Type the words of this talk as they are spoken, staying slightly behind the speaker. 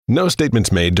No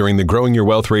statements made during the Growing Your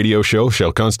Wealth radio show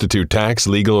shall constitute tax,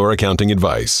 legal, or accounting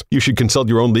advice. You should consult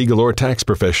your own legal or tax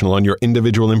professional on your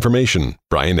individual information.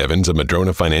 Brian Evans of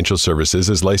Madrona Financial Services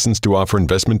is licensed to offer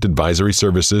investment advisory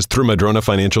services through Madrona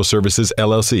Financial Services,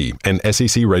 LLC, an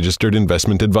SEC-registered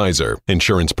investment advisor.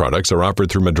 Insurance products are offered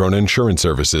through Madrona Insurance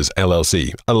Services,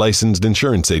 LLC, a licensed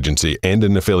insurance agency and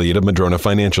an affiliate of Madrona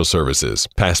Financial Services.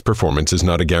 Past performance is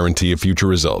not a guarantee of future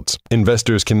results.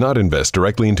 Investors cannot invest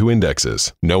directly into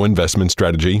indexes. No investment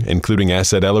strategy, including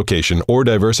asset allocation or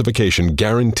diversification,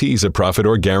 guarantees a profit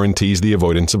or guarantees the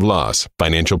avoidance of loss.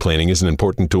 Financial planning is an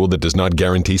important tool that does not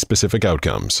guarantee specific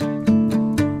outcomes.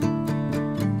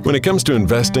 When it comes to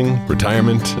investing,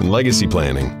 retirement, and legacy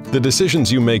planning, the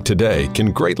decisions you make today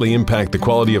can greatly impact the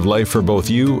quality of life for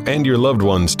both you and your loved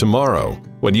ones tomorrow.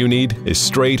 What you need is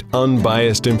straight,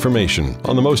 unbiased information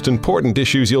on the most important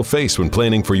issues you'll face when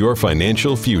planning for your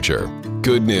financial future.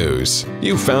 Good news.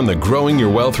 You've found the Growing Your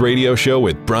Wealth radio show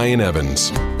with Brian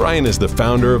Evans. Brian is the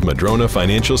founder of Madrona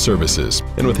Financial Services,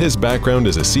 and with his background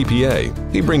as a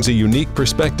CPA, he brings a unique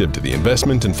perspective to the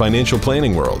investment and financial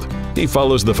planning world. He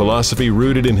follows the philosophy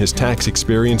rooted in his tax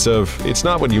experience of, it's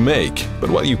not what you make,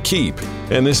 but what you keep.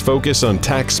 And this focus on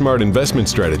tax-smart investment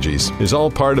strategies is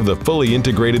all part of the fully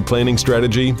integrated planning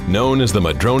strategy known as the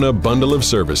Madrona Bundle of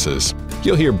Services.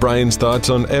 You'll hear Brian's thoughts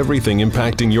on everything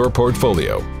impacting your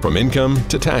portfolio, from income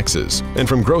to taxes, and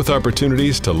from growth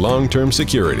opportunities to long-term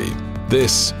security.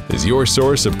 This is your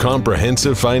source of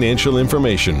comprehensive financial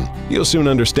information. You'll soon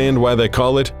understand why they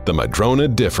call it the Madrona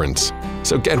Difference.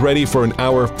 So get ready for an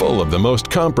hour full of the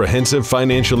most comprehensive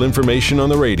financial information on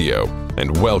the radio.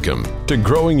 And welcome to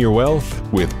Growing Your Wealth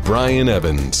with Brian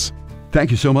Evans. Thank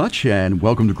you so much, and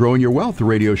welcome to Growing Your Wealth, the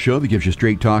radio show that gives you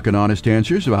straight talk and honest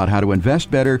answers about how to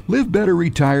invest better, live better,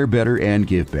 retire better, and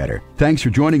give better. Thanks for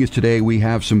joining us today. We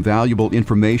have some valuable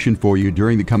information for you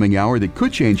during the coming hour that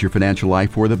could change your financial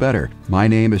life for the better. My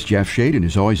name is Jeff Shade, and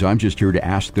as always, I'm just here to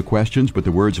ask the questions, but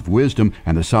the words of wisdom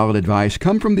and the solid advice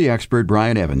come from the expert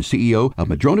Brian Evans, CEO of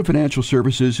Madrona Financial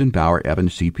Services and Bauer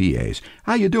Evans CPAs.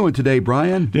 How you doing today,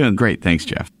 Brian? Doing great. Thanks,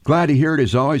 Jeff. Glad to hear it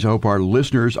as always. I hope our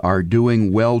listeners are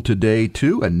doing well today,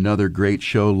 too. Another great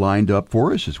show lined up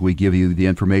for us as we give you the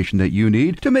information that you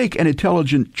need to make an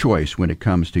intelligent choice when it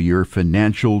comes to your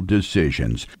financial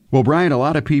decisions. Well, Brian, a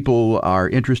lot of people are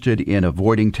interested in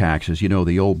avoiding taxes. You know,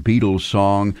 the old Beatles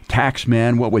song, Tax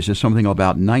Man, what was it? Something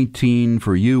about 19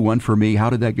 for you, 1 for me. How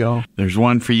did that go? There's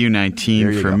 1 for you,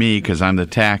 19 for me, because I'm the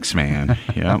tax man.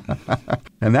 Yep.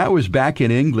 And that was back in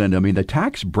England. I mean, the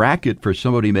tax bracket for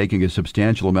somebody making a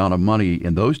substantial amount of money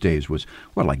in those days was,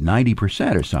 what, like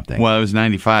 90% or something? Well, it was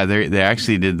 95. They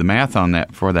actually did the math on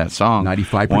that for that song.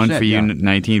 95%. 1 for you,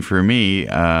 19 for me,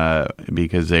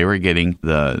 because they were getting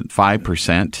the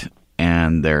 5%.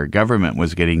 And their government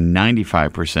was getting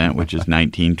 95%, which is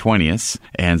 19/20ths.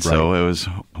 And so It was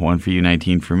 1 for you,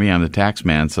 19 for me. I'm the tax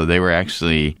man. So they were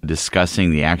actually discussing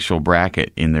the actual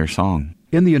bracket in their song.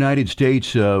 In the United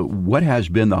States, what has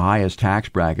been the highest tax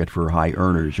bracket for high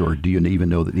earners, or do you even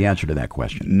know the answer to that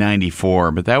question?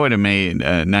 94, but that would have made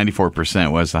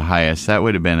 94% was the highest. That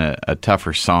would have been a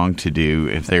tougher song to do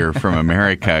if they were from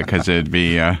America, because it'd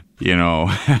be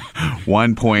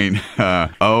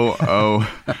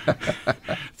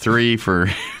 1.003 for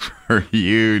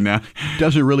you. No.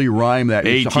 Doesn't really rhyme that.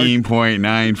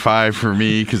 18.95 for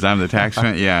me because I'm the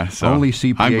taxman. Yeah, so only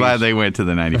CPAs. I'm glad they went to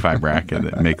the 95 bracket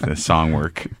that make this song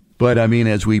work. But, I mean,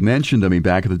 as we mentioned,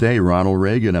 back in the day, Ronald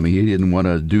Reagan, he didn't want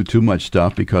to do too much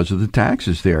stuff because of the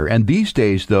taxes there. And these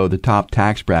days, though, the top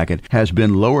tax bracket has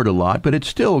been lowered a lot, but it's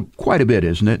still quite a bit,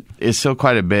 isn't it? It's still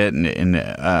quite a bit,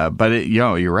 but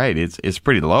you're right. It's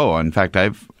pretty low. In fact,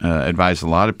 I've advised a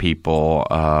lot of people.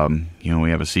 We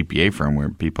have a CPA firm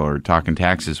where people are talking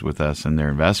taxes with us and their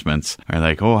investments. Are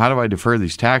like, oh, how do I defer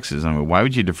these taxes? I mean, why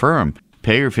would you defer them?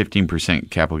 Pay your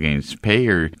 15% capital gains, pay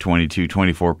your 22,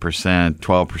 24%,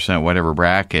 12%, whatever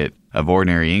bracket of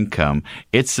ordinary income.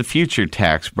 It's the future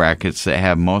tax brackets that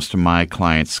have most of my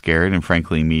clients scared, and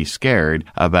frankly me scared,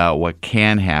 about what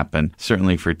can happen.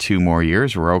 Certainly for 2 more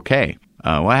years, we're okay.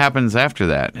 What happens after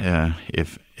that?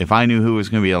 If I knew who was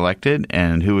going to be elected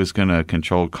and who was going to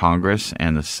control Congress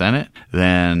and the Senate,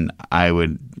 then I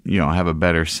would have a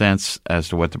better sense as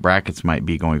to what the brackets might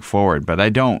be going forward. But I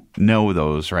don't know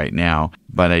those right now.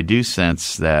 But I do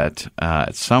sense that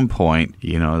at some point,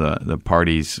 the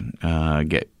parties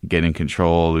get in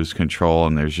control, lose control,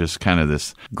 and there's just kind of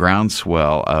this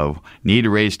groundswell of need to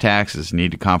raise taxes, need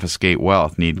to confiscate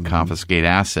wealth, need to confiscate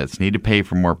assets, need to pay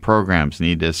for more programs,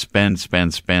 need to spend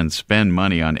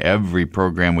money on every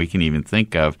program we can even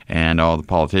think of. And all the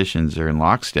politicians are in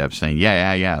lockstep saying,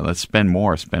 yeah, let's spend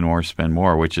more,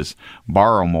 which is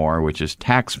borrow more, which is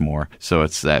tax more. So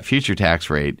it's that future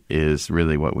tax rate is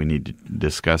really what we need to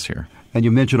discuss here. And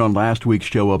you mentioned on last week's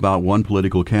show about one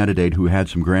political candidate who had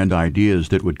some grand ideas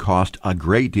that would cost a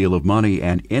great deal of money.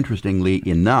 And interestingly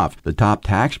enough, the top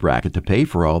tax bracket to pay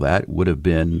for all that would have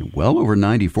been well over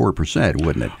 94%,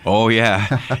 wouldn't it? Oh,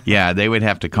 yeah. Yeah, they would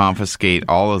have to confiscate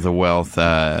all of the wealth.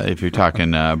 If you're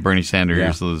talking Bernie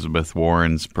Sanders, Elizabeth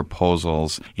Warren's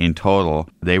proposals in total,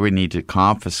 they would need to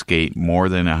confiscate more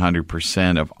than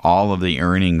 100% of all of the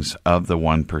earnings of the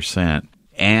 1%.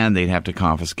 And they'd have to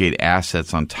confiscate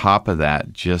assets on top of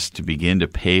that just to begin to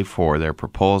pay for their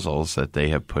proposals that they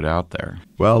have put out there.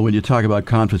 Well, when you talk about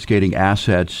confiscating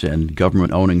assets and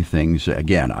government owning things,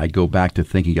 again, I go back to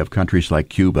thinking of countries like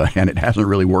Cuba, and it hasn't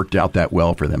really worked out that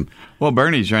well for them. Well,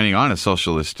 Bernie's running on a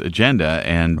socialist agenda,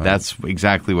 and that's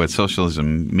exactly what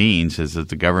socialism means, is that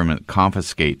the government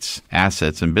confiscates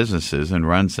assets and businesses and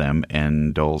runs them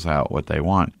and doles out what they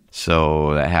want.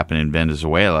 So that happened in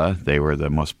Venezuela. They were the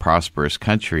most prosperous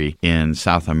country in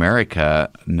South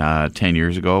America 10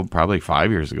 years ago, probably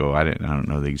 5 years ago. I don't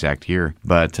know the exact year.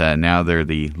 But now they're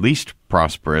the least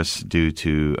prosperous due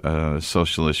to a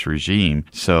socialist regime.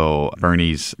 So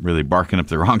Bernie's really barking up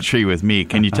the wrong tree with me.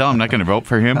 Can you tell I'm not going to vote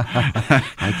for him?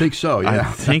 I think so, yeah. I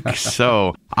think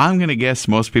so. I'm going to guess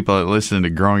most people that listen to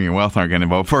Growing Your Wealth aren't going to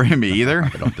vote for him either. I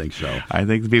don't think so. I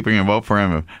think the people who are going to vote for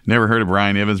him have never heard of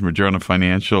Brian Evans, Madrona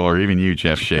Financial, or even you,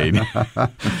 Jeff Shade.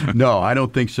 No, I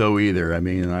don't think so either. I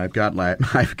mean, I've got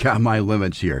my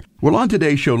limits here. Well, on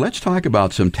today's show, let's talk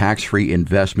about some tax-free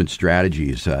investment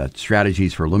strategies.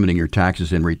 Strategies for limiting your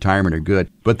taxes in retirement are good,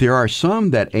 but there are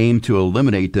some that aim to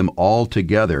eliminate them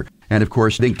altogether. And, of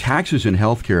course, I think taxes and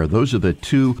healthcare, those are the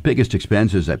two biggest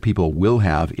expenses that people will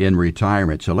have in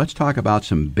retirement. So let's talk about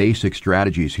some basic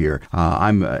strategies here.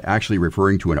 I'm actually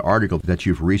referring to an article that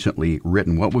you've recently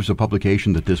written. What was the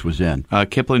publication that this was in?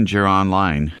 Kiplinger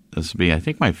Online. This will be, I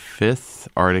think, my fifth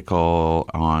article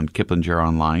on Kiplinger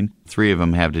Online. 3 of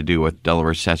them have to do with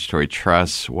Delaware statutory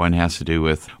trusts. One has to do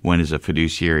with when is a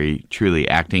fiduciary truly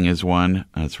acting as one.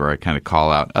 That's where I kind of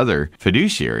call out other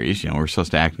fiduciaries. We're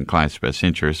supposed to act in clients' best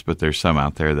interest, but there's some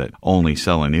out there that only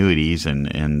sell annuities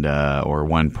and or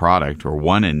one product or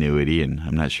one annuity, and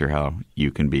I'm not sure how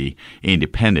you can be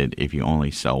independent if you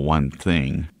only sell one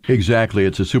thing. Exactly.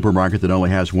 It's a supermarket that only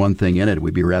has one thing in it. It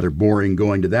would be rather boring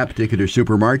going to that particular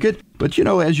supermarket. But,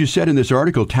 as you said in this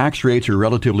article, tax rates are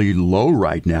relatively low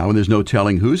right now, and there's no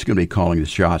telling who's going to be calling the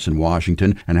shots in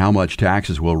Washington and how much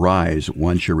taxes will rise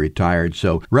once you're retired.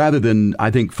 So rather than,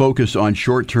 I think, focus on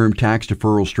short-term tax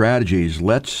deferral strategies,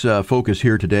 let's focus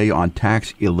here today on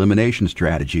tax elimination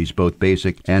strategies, both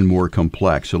basic and more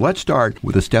complex. So let's start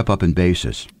with a step up in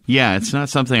basis. Yeah, it's not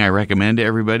something I recommend to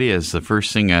everybody as the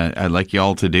first thing I'd like you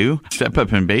all to do. Step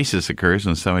up in basis occurs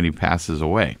when somebody passes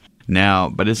away. Now,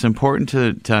 but it's important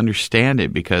to understand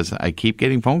it because I keep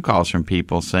getting phone calls from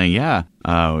people saying,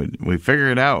 we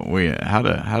figured out how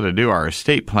to do our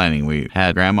estate planning. We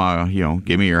had grandma,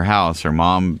 give me your house, or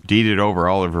mom deeded over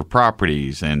all of her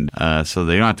properties, and so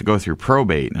they don't have to go through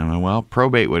probate. And I'm like, well,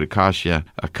 probate would have cost you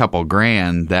a couple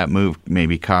grand. That move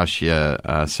maybe cost you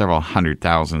several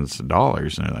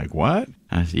 $100,000s. And they're like, what?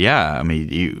 I said, yeah, I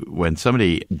mean, when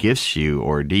somebody gifts you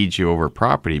or deeds you over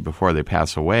property before they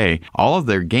pass away, all of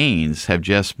their gains have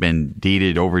just been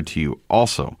deeded over to you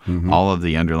also, all of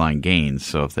the underlying gains.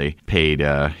 So if they paid,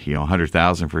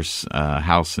 $100,000 for a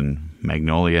house in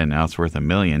Magnolia and now it's worth $1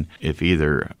 million, if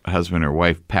either husband or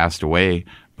wife passed away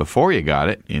before you got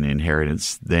it in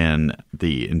inheritance, then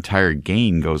the entire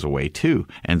gain goes away too.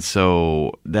 And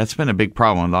so that's been a big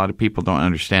problem. A lot of people don't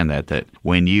understand that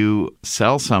when you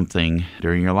sell something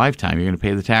during your lifetime, you're going to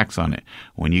pay the tax on it.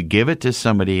 When you give it to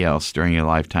somebody else during your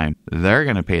lifetime, they're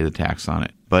going to pay the tax on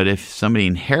it. But if somebody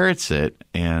inherits it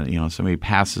and, somebody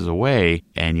passes away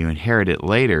and you inherit it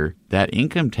later, that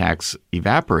income tax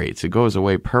evaporates. It goes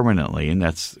away permanently, and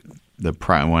that's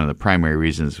one of the primary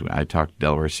reasons I talked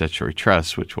Delaware statutory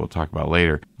trusts, which we'll talk about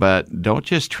later. But don't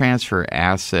just transfer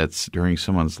assets during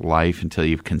someone's life until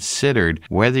you've considered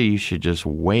whether you should just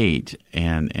wait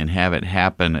and have it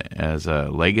happen as a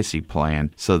legacy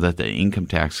plan so that the income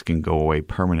tax can go away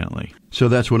permanently. So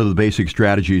that's one of the basic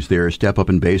strategies there, step up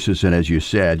in basis. And as you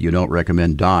said, you don't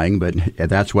recommend dying, but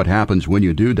that's what happens when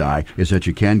you do die, is that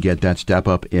you can get that step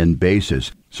up in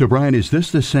basis. So, Brian, is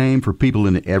this the same for people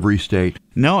in every state?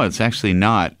 No, it's actually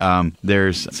not.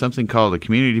 There's something called a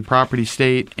community property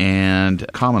state and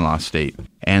common law state.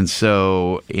 And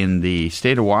so in the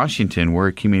state of Washington, we're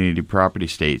a community property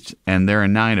state, and there are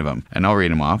 9 of them. And I'll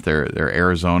read them off. They're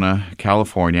Arizona,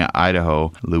 California,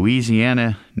 Idaho,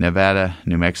 Louisiana, Nevada,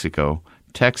 New Mexico,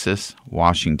 Texas,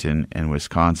 Washington, and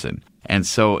Wisconsin. And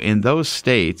so in those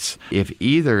states, if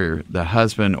either the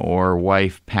husband or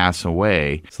wife pass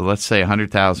away, so let's say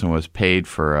 $100,000 was paid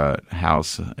for a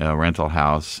house, a rental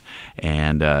house,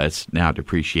 and it's now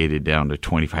depreciated down to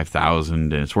 $25,000,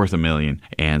 and it's worth $1 million.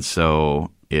 And so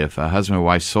if a husband or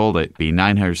wife sold it, it'd be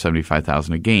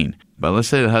 $975,000 a gain. But let's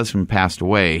say the husband passed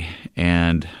away,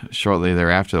 and shortly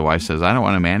thereafter the wife says, I don't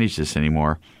want to manage this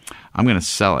anymore. I'm going to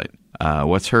sell it.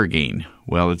 What's her gain?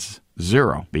 Well, it's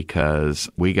 0, because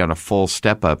we got a full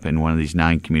step up in one of these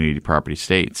 9 community property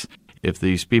states. If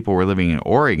these people were living in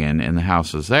Oregon and the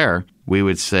house was there, we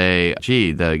would say,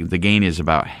 gee, the gain is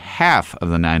about half of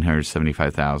the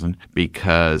 $975,000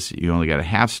 because you only got a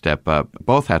half step up.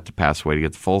 Both have to pass away to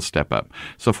get the full step up.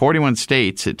 So 41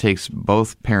 states, it takes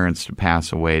both parents to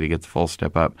pass away to get the full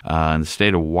step up. In the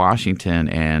state of Washington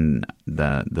and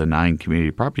the 9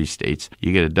 community property states,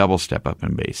 you get a double step up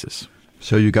in basis.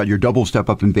 So you got your double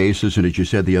step up in basis, and as you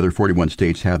said, the other 41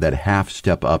 states have that half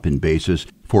step up in basis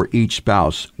for each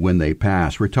spouse when they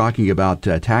pass. We're talking about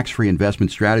tax-free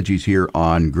investment strategies here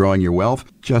on Growing Your Wealth.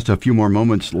 Just a few more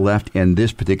moments left in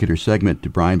this particular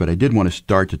segment, Brian, but I did want to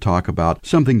start to talk about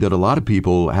something that a lot of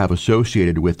people have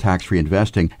associated with tax-free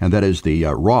investing, and that is the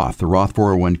Roth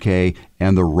 401k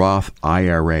and the Roth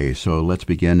IRA. So let's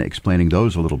begin explaining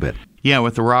those a little bit. Yeah,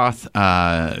 with the Roth,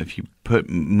 if you put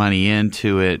money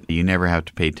into it, you never have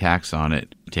to pay tax on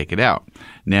it. Take it out.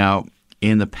 Now,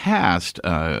 in the past,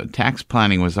 tax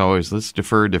planning was always, let's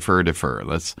defer.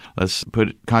 Let's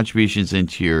put contributions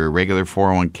into your regular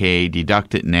 401k,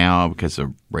 deduct it now because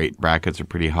the rate brackets are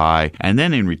pretty high. And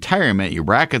then in retirement, your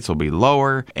brackets will be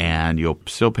lower and you'll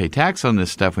still pay tax on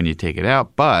this stuff when you take it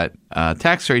out, but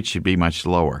tax rates should be much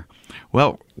lower.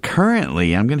 Well,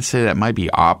 currently, I'm going to say that might be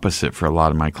opposite for a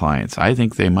lot of my clients. I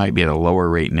think they might be at a lower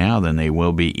rate now than they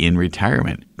will be in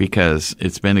retirement because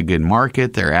it's been a good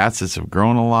market. Their assets have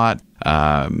grown a lot.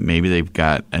 Maybe they've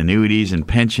got annuities and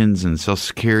pensions and Social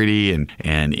Security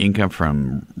and income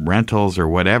from rentals or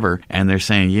whatever. And they're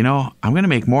saying, I'm going to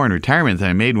make more in retirement than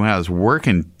I made when I was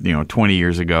working, 20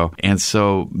 years ago. And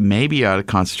so maybe you ought to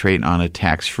concentrate on a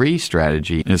tax-free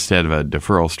strategy instead of a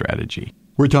deferral strategy.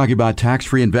 We're talking about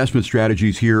tax-free investment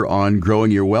strategies here on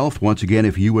Growing Your Wealth. Once again,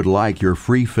 if you would like your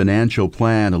free financial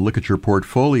plan, a look at your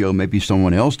portfolio, maybe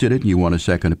someone else did it and you want a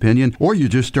second opinion, or you're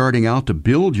just starting out to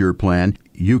build your plan,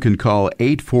 you can call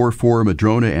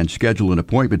 844-MADRONA and schedule an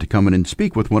appointment to come in and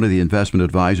speak with one of the investment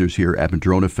advisors here at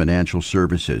Madrona Financial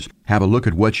Services. Have a look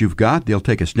at what you've got. They'll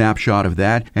take a snapshot of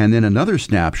that, and then another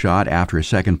snapshot after a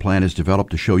second plan is developed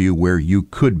to show you where you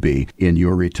could be in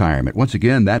your retirement. Once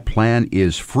again, that plan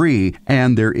is free,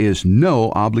 and there is no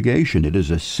obligation. It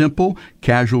is a simple,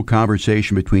 casual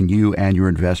conversation between you and your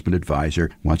investment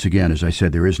advisor. Once again, as I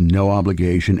said, there is no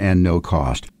obligation and no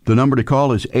cost. The number to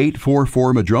call is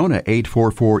 844-MADRONA,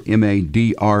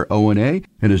 844-MADRONA.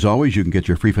 And as always, you can get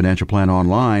your free financial plan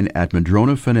online at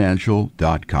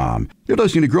madronafinancial.com. You're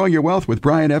listening to Growing Your Wealth with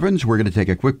Brian Evans. We're going to take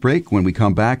a quick break. When we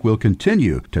come back, we'll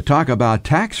continue to talk about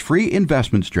tax-free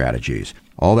investment strategies.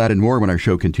 All that and more when our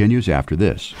show continues after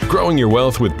this. Growing Your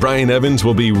Wealth with Brian Evans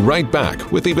will be right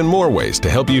back with even more ways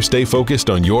to help you stay focused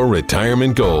on your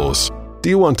retirement goals. Do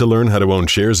you want to learn how to own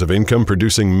shares of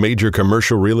income-producing major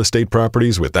commercial real estate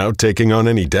properties without taking on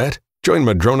any debt? Join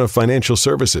Madrona Financial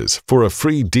Services for a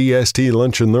free DST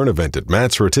Lunch and Learn event at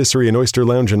Matt's Rotisserie and Oyster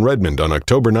Lounge in Redmond on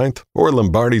October 9th or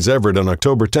Lombardi's Everett on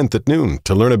October 10th at noon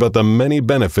to learn about the many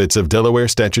benefits of Delaware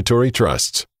statutory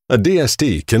trusts. A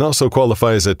DST can also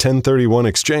qualify as a 1031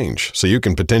 exchange, so you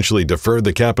can potentially defer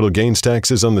the capital gains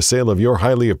taxes on the sale of your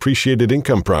highly appreciated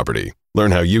income property.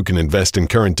 Learn how you can invest in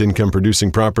current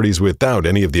income-producing properties without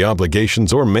any of the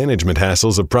obligations or management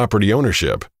hassles of property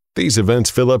ownership. These events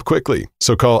fill up quickly,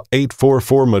 so call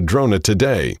 844-MADRONA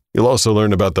today. You'll also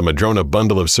learn about the Madrona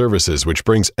Bundle of Services, which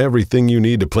brings everything you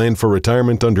need to plan for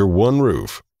retirement under one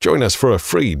roof. Join us for a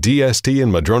free DST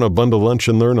and Madrona Bundle Lunch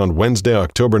and Learn on Wednesday,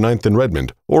 October 9th in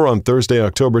Redmond, or on Thursday,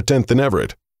 October 10th in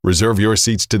Everett. Reserve your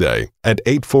seats today at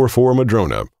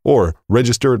 844-MADRONA or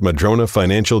register at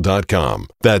madronafinancial.com.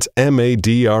 That's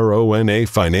MADRONA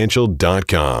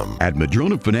financial.com. At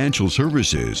Madrona Financial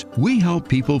Services, we help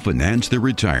people finance their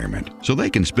retirement so they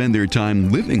can spend their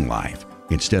time living life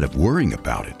instead of worrying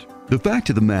about it. The fact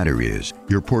of the matter is,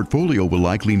 your portfolio will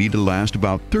likely need to last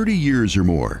about 30 years or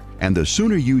more, and the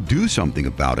sooner you do something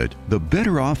about it, the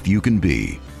better off you can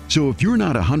be. So if you're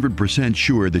not 100%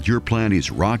 sure that your plan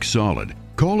is rock solid,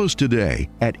 call us today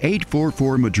at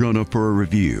 844-MADRONA for a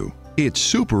review. It's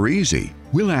super easy.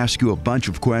 We'll ask you a bunch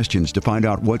of questions to find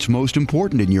out what's most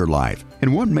important in your life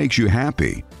and what makes you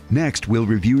happy. Next, we'll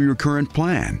review your current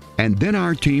plan, and then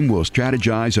our team will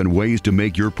strategize on ways to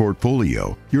make your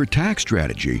portfolio, your tax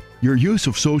strategy, your use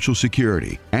of Social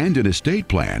Security, and an estate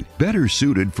plan better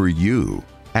suited for you.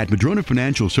 At Madrona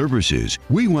Financial Services,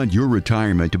 we want your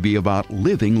retirement to be about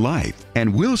living life,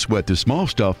 and we'll sweat the small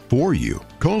stuff for you.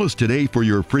 Call us today for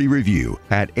your free review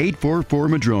at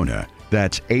 844-MADRONA.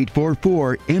 That's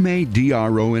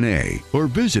 844-MADRONA. Or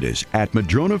visit us at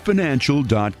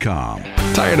madronafinancial.com.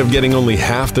 Tired of getting only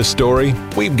half the story?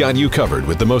 We've got you covered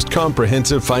with the most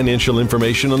comprehensive financial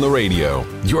information on the radio.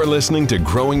 You're listening to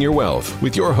Growing Your Wealth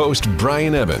with your host,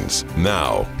 Brian Evans.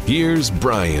 Now, here's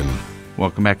Brian.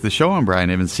 Welcome back to the show. I'm Brian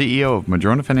Evans, CEO of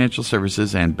Madrona Financial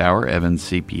Services and Bauer Evans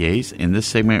CPAs. In this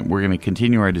segment, we're going to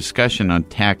continue our discussion on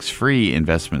tax-free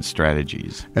investment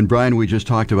strategies. And Brian, we just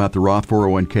talked about the Roth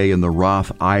 401k and the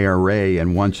Roth IRA,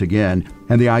 and once again,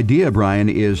 and the idea, Brian,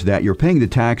 is that you're paying the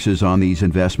taxes on these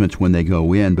investments when they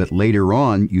go in, but later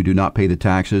on, you do not pay the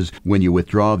taxes when you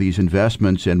withdraw these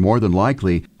investments, and more than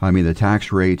likely, the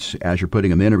tax rates as you're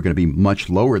putting them in are going to be much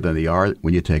lower than they are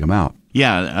when you take them out.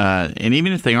 Yeah, and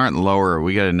even if they aren't lower,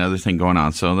 we got another thing going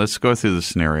on. So let's go through the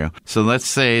scenario. So let's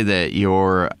say that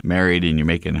you're married and you're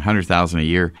making $100,000 a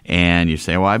year, and you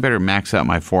say, well, I better max out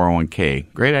my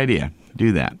 401k. Great idea.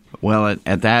 Do that. Well,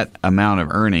 at that amount of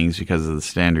earnings, because of the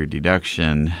standard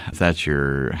deduction, if that's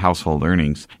your household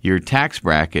earnings, your tax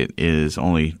bracket is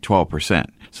only 12%.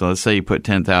 So let's say you put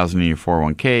 $10,000 in your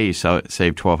 401k, you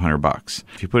save $1,200.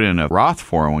 If you put in a Roth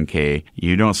 401k,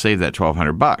 you don't save that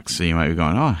 $1,200. So you might be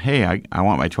going, oh, hey, I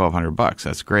want my $1,200.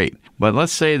 That's great. But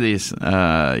let's say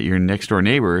your next door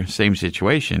neighbor, same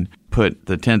situation, put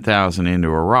the $10,000 into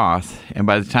a Roth, and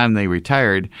by the time they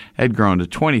retired, had grown to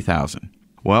 $20,000.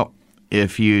 Well,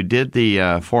 if you did the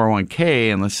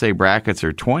 401k, and let's say brackets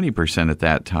are 20% at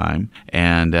that time,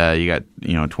 and you got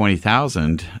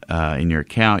 $20,000 in your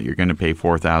account, you're going to pay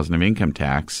 $4,000 of income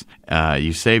tax.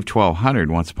 You saved $1,200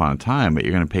 once upon a time, but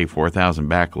you're going to pay $4,000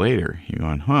 back later. You're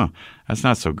going, that's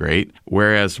not so great.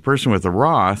 Whereas the person with the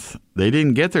Roth, they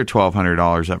didn't get their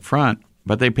 $1,200 up front,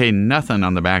 but they paid nothing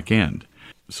on the back end.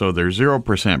 So their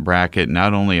 0% bracket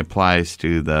not only applies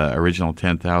to the original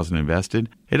 $10,000 invested,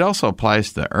 it also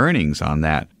applies to the earnings on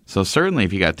that. So certainly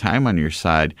if you got time on your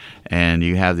side and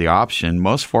you have the option,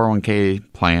 most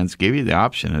 401k plans give you the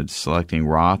option of selecting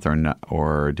Roth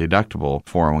or deductible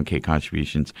 401k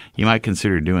contributions. You might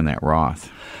consider doing that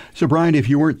Roth. So Brian, if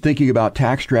you weren't thinking about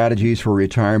tax strategies for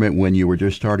retirement when you were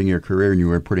just starting your career and you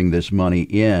were putting this money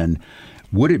in,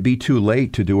 would it be too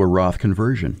late to do a Roth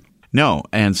conversion? No.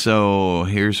 And so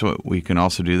here's what we can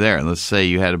also do there. Let's say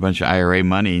you had a bunch of IRA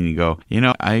money and you go,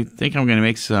 I think I'm going to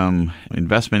make some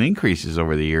investment increases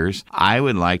over the years. I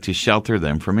would like to shelter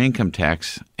them from income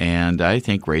tax, and I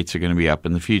think rates are going to be up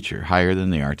in the future, higher than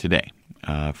they are today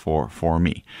for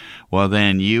me. Well,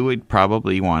 then you would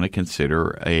probably want to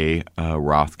consider a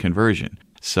Roth conversion.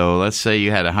 So let's say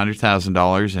you had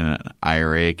 $100,000 in an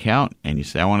IRA account and you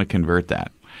say, I want to convert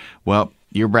that. Well,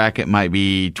 your bracket might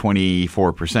be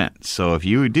 24%. So if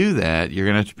you do that, you're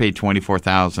going to have to pay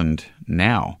 $24,000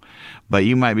 now. But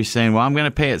you might be saying, well, I'm going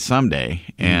to pay it someday,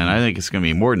 and I think it's going to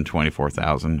be more than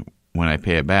 $24,000 when I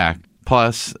pay it back.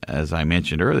 Plus, as I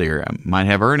mentioned earlier, I might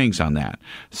have earnings on that.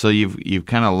 So you've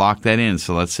kind of locked that in.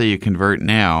 So let's say you convert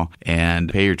now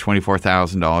and pay your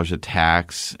 $24,000 of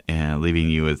tax, and leaving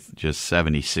you with just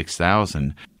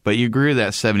 $76,000. But you grew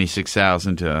that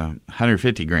 $76,000 to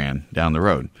 $150,000 down the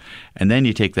road, and then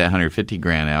you take that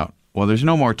 $150,000 out. Well, there's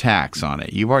no more tax on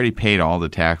it. You've already paid all the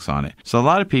tax on it. So a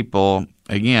lot of people,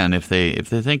 again, if they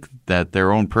think that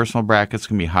their own personal brackets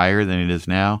can be higher than it is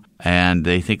now, and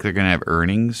they think they're going to have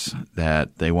earnings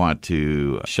that they want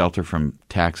to shelter from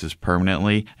taxes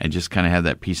permanently and just kind of have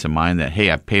that peace of mind that,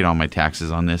 hey, I've paid all my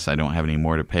taxes on this, I don't have any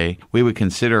more to pay, we would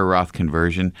consider a Roth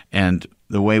conversion. And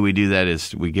the way we do that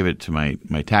is we give it to my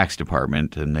tax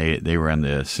department, and they run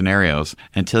the scenarios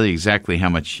and tell you exactly how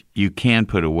much you can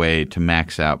put away to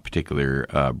max out particular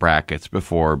brackets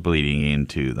before bleeding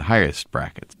into the highest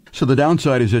brackets. So the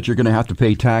downside is that you're going to have to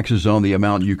pay taxes on the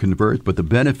amount you convert, but the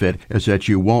benefit is that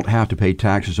you won't have to pay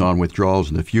taxes on withdrawals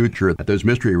in the future at those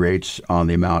mystery rates on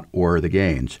the amount or the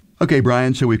gains. Okay,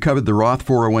 Brian, so we've covered the Roth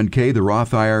 401k, the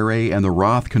Roth IRA, and the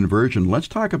Roth conversion. Let's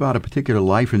talk about a particular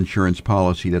life insurance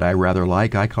policy that I rather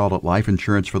like. I call it life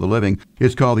insurance for the living.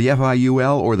 It's called the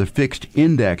FIUL, or the Fixed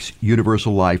Index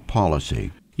Universal Life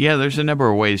Policy. Yeah, there's a number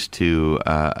of ways to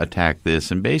attack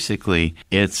this, and basically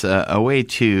it's a way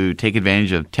to take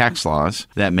advantage of tax laws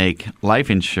that make life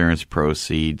insurance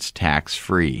proceeds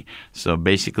tax-free. So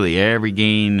basically every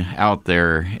gain out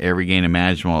there, every gain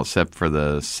imaginable except for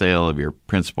the sale of your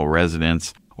principal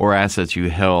residence or assets you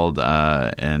held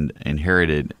and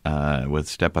inherited with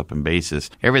step-up and basis,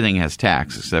 everything has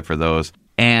tax except for those,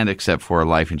 and except for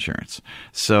life insurance.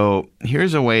 So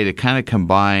here's a way to kind of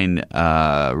combine,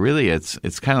 really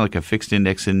it's kind of like a fixed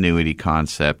index annuity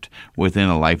concept within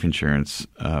a life insurance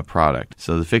product.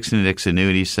 So the fixed index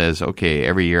annuity says, okay,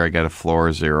 every year I got a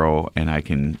floor 0 and I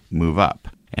can move up.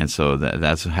 And so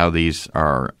that's how these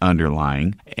are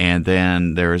underlying. And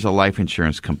then there is a life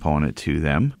insurance component to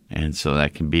them. And so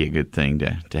that can be a good thing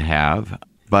to have.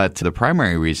 But the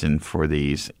primary reason for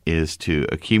these is to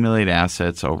accumulate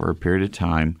assets over a period of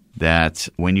time that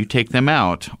when you take them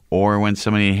out or when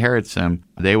somebody inherits them,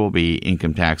 they will be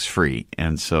income tax free.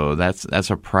 And so that's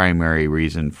a primary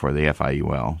reason for the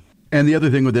FIUL. And the other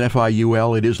thing with an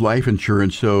FIUL, it is life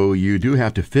insurance, so you do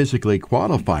have to physically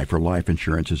qualify for life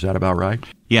insurance. Is that about right?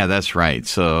 Yeah, that's right.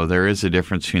 So there is a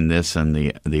difference between this and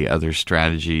the other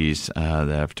strategies that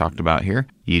I've talked about here.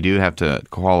 You do have to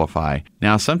qualify.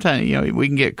 Now, sometimes we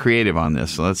can get creative on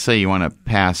this. So let's say you want to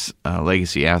pass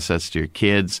legacy assets to your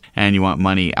kids and you want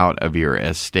money out of your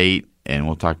estate. And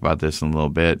we'll talk about this in a little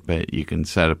bit, but you can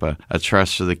set up a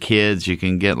trust for the kids. You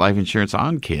can get life insurance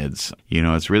on kids.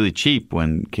 It's really cheap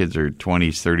when kids are 20s,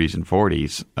 30s, and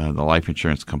 40s, the life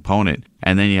insurance component.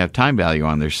 And then you have time value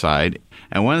on their side.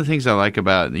 And one of the things I like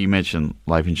about, you mentioned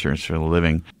life insurance for the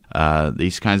living,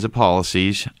 these kinds of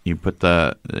policies, you put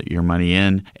your money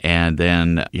in, and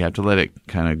then you have to let it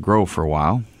kind of grow for a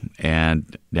while.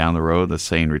 And down the road, let's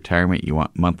say in retirement, you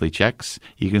want monthly checks.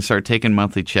 You can start taking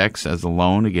monthly checks as a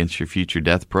loan against your future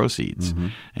death proceeds. Mm-hmm.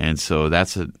 And so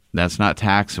that's not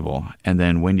taxable. And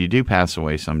then when you do pass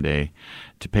away someday,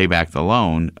 to pay back the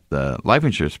loan, the life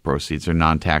insurance proceeds are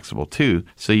non-taxable too.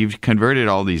 So you've converted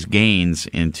all these gains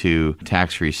into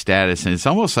tax-free status, and it's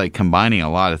almost like combining a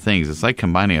lot of things. It's like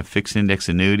combining a fixed index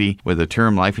annuity with a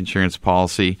term life insurance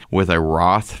policy with a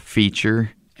Roth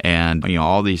feature. And,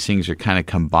 all these things are kind of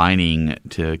combining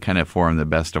to kind of form the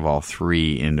best of all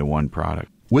three into one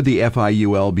product. Would the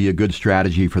FIUL be a good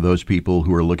strategy for those people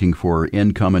who are looking for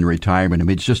income in retirement? I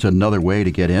mean, it's just another way to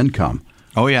get income.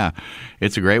 Oh, yeah.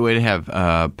 It's a great way to have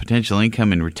potential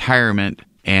income in retirement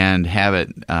and have it,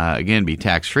 again, be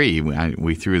tax-free.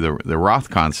 We threw the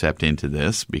Roth concept into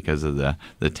this because of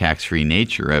the tax-free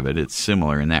nature of it. It's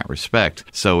similar in that respect.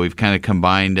 So we've kind of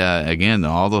combined, again,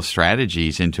 all those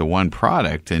strategies into one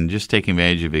product and just taking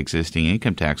advantage of existing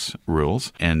income tax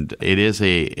rules. And it is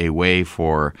a way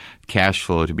for cash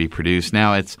flow to be produced.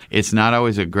 Now, it's not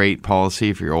always a great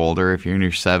policy if you're older, if you're in your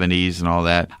 70s and all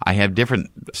that. I have different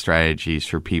strategies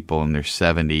for people in their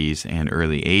 70s and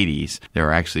early 80s. There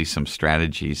are actually some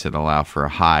strategies that allow for a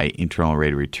high internal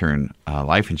rate of return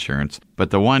life insurance. But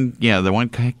the one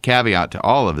caveat to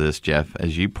all of this, Jeff,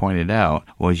 as you pointed out,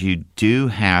 was you do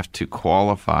have to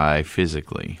qualify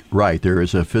physically. Right. There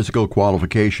is a physical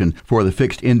qualification for the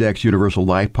Fixed Index Universal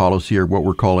Life Policy, or what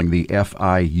we're calling the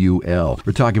FIUL.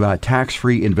 We're talking about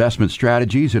tax-free investment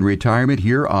strategies in retirement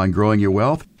here on Growing Your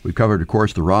Wealth. We've covered, of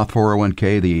course, the Roth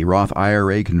 401k, the Roth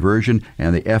IRA conversion,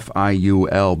 and the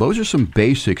FIUL. Those are some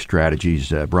basic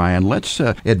strategies, Brian. Let's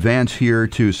advance here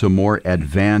to some more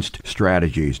advanced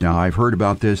strategies. Now, I've heard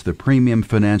about this, the Premium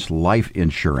Finance Life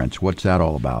Insurance. What's that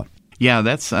all about? Yeah,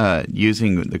 that's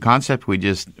using the concept we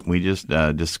just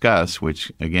discussed,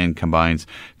 which again combines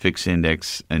fixed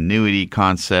index annuity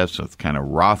concepts with kind of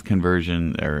Roth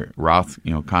conversion or Roth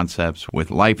concepts with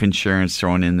life insurance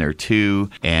thrown in there too,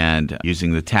 and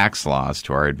using the tax laws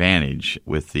to our advantage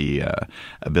with the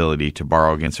ability to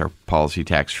borrow against our policy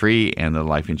tax free and the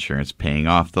life insurance paying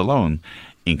off the loan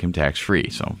income tax free.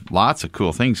 So lots of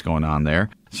cool things going on there.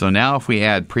 So now if we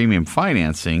add premium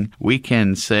financing, we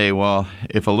can say, well,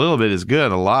 if a little bit is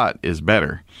good, a lot is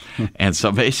better. And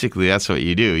so basically that's what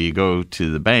you do. You go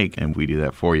to the bank, and we do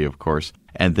that for you, of course,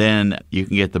 and then you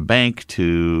can get the bank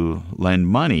to lend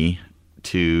money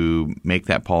to make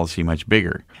that policy much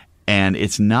bigger. And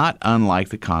it's not unlike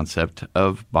the concept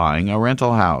of buying a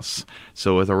rental house.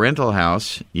 So with a rental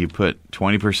house, you put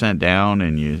 20% down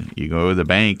and you go to the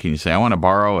bank and you say, I want to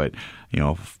borrow at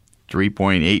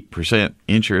 3.8%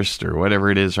 interest or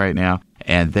whatever it is right now.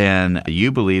 And then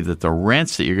you believe that the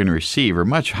rents that you're going to receive are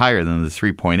much higher than the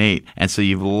 3.8. And so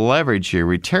you've leveraged your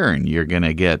return. You're going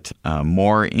to get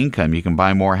more income. You can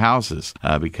buy more houses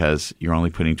because you're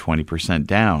only putting 20%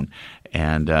 down.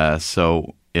 And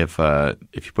so if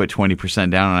you put 20%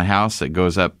 down on a house that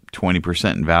goes up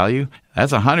 20% in value,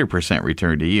 that's 100%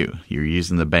 return to you. You're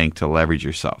using the bank to leverage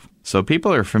yourself. So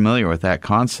people are familiar with that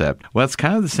concept. Well, it's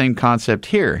kind of the same concept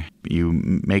here. You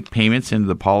make payments into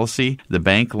the policy. The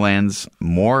bank lends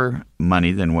more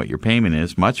money than what your payment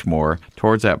is, much more,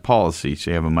 towards that policy.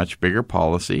 So you have a much bigger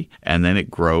policy, and then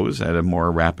it grows at a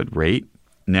more rapid rate.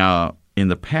 Now, in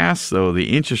the past, though,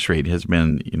 the interest rate has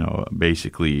been,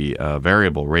 basically a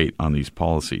variable rate on these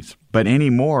policies. But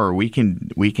anymore, we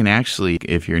can actually,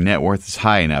 if your net worth is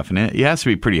high enough, and it has to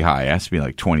be pretty high, it has to be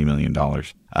like $20 million,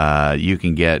 you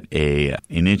can get an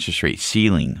interest rate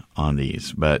ceiling on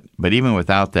these. But even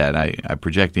without that, I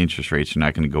project interest rates are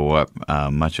not going to go up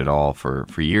much at all for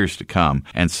years to come.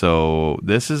 And so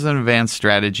this is an advanced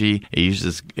strategy.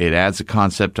 It adds a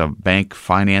concept of bank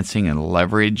financing and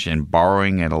leverage and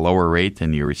borrowing at a lower rate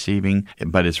than you're receiving.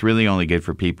 But it's really only good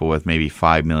for people with maybe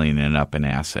 $5 million and up in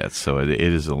assets. So it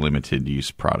is a limited use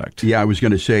product. Yeah, I was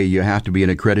going to say you have to be an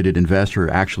accredited investor,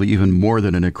 actually even more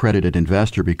than an accredited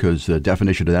investor, because the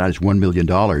definition of that is $1 million.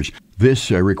 This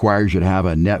requires you to have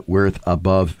a net worth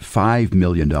above $5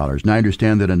 million. Now, I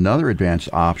understand that another advanced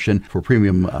option for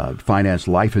premium finance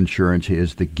life insurance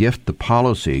is to gift the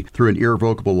policy through an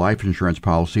irrevocable life insurance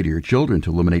policy to your children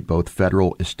to eliminate both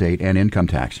federal, estate, and income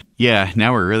tax. Yeah,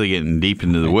 now we're really getting deep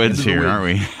into the woods here, aren't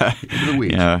we? Into the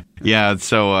weeds. Yeah.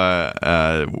 So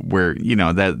we're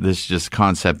this just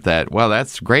concept that, well,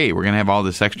 that's great. We're going to have all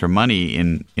this extra money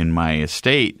in my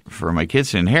estate for my kids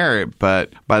to inherit,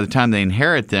 but by the time they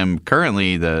inherit them,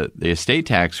 currently the estate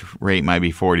tax rate might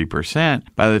be 40%.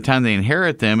 By the time they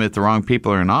inherit them, if the wrong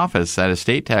people are in office, that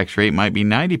estate tax rate might be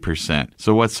 90%.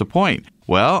 So what's the point?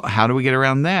 Well, how do we get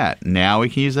around that? Now we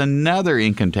can use another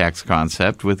income tax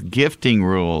concept with gifting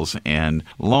rules and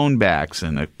loan backs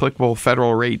and applicable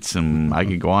federal rates, and I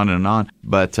could go on and on.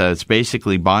 But it's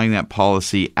basically buying that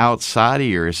policy outside of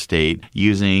your estate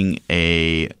using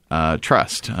a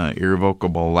trust,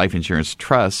 irrevocable life insurance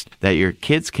trust that your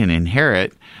kids can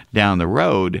inherit down the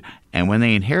road. And when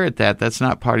they inherit that, that's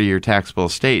not part of your taxable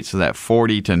estate. So that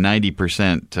 40 to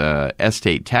 90%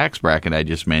 estate tax bracket I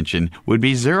just mentioned would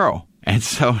be zero. And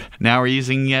so now we're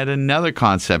using yet another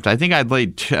concept. I think I'd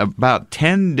laid about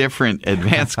 10 different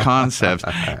advanced concepts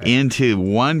into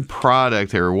one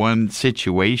product or one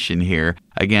situation here.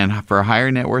 Again, for higher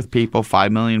net worth people,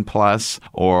 $5 million plus,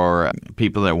 or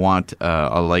people that want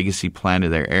a legacy plan to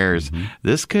their heirs,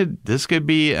 this could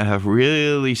be a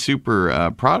really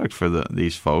super product for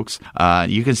these folks.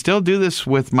 You can still do this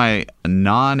with my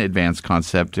non-advanced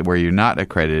concept where you're not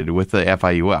accredited with the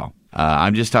FIUL.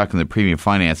 I'm just talking the premium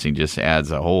financing just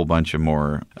adds a whole bunch of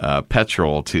more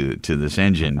petrol to this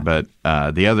engine, but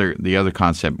the other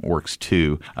concept works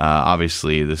too.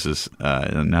 Obviously, this is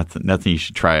nothing you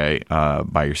should try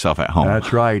by yourself at home.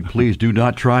 That's right. Please do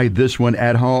not try this one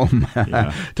at home.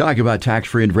 Talk about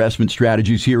tax-free investment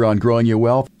strategies here on Growing Your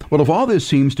Wealth. Well, if all this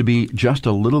seems to be just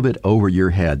a little bit over your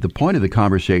head, the point of the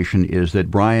conversation is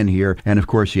that Brian here, and of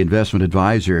course the investment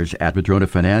advisors at Madrona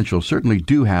Financial, certainly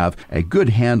do have a good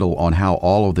handle on how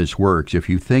all of this works. If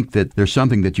you think that there's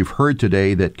something that you've heard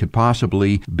today that could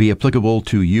possibly be applicable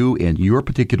to you in your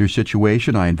particular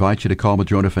situation, I invite you to call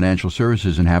Madrona Financial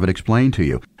Services and have it explained to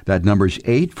you. That number is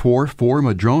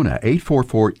 844-MADRONA,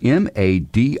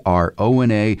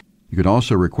 844-MADRONA. You can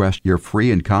also request your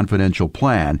free and confidential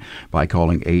plan by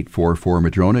calling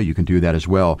 844-MADRONA. You can do that as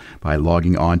well by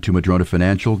logging on to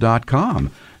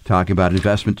MadronaFinancial.com. Talking about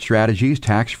investment strategies,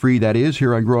 tax-free that is,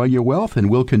 here on Growing Your Wealth, and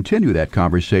we'll continue that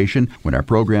conversation when our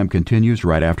program continues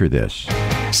right after this.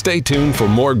 Stay tuned for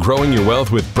more Growing Your Wealth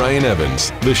with Brian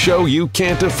Evans, the show you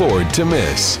can't afford to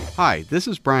miss. Hi, this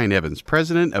is Brian Evans,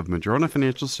 president of Madrona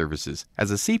Financial Services.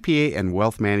 As a CPA and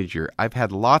wealth manager, I've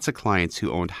had lots of clients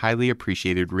who owned highly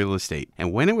appreciated real estate,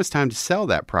 and when it was time to sell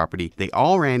that property, they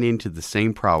all ran into the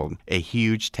same problem, a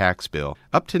huge tax bill.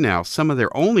 Up to now, some of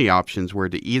their only options were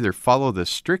to either follow the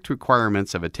strict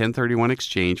requirements of a 1031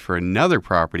 exchange for another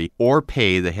property or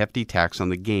pay the hefty tax on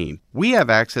the gain. We have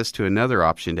access to another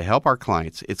option to help our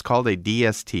clients. It's called a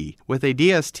DST. With a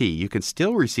DST, you can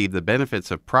still receive the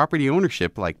benefits of property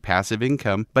ownership like passive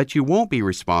income, but you won't be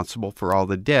responsible for all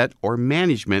the debt or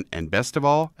management, and best of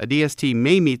all, a DST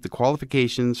may meet the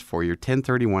qualifications for your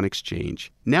 1031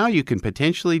 exchange. Now you can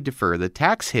potentially defer the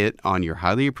tax hit on your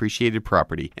highly appreciated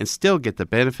property and still get the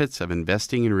benefits of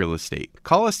investing in real estate.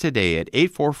 Call us today at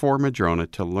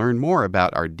 844-MADRONA to learn more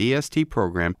about our DST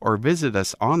program or visit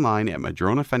us online at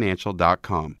madronafinancial.com.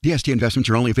 DST investments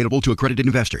are only available to accredited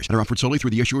investors and are offered solely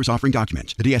through the issuers offering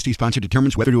documents. The DST sponsor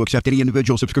determines whether to accept any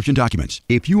individual subscription documents.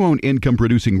 If you own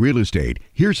income-producing real estate,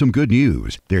 here's some good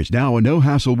news. There's now a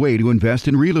no-hassle way to invest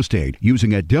in real estate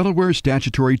using a Delaware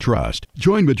statutory trust.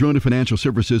 Join Madrona Financial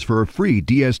Services for a free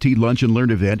DST Lunch and Learn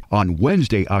event on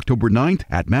Wednesday, October 9th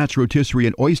at Matt's Rotisserie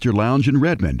and Oyster Lounge in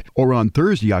Redmond, or on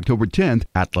Thursday, October 10th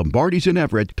at Lombardi's in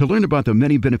Everett to learn about the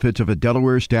many benefits of a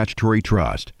Delaware statutory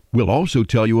trust. We'll also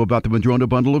tell you about the Madrona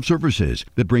Bundle of Services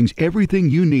that brings everything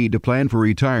you need to plan for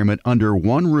retirement under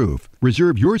one roof.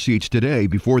 Reserve your seats today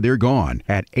before they're gone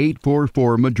at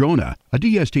 844-MADRONA. A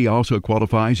DST also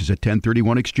qualifies as a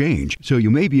 1031 exchange, so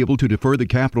you may be able to defer the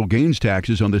capital gains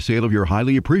taxes on the sale of your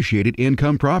highly appreciated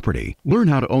income property. Learn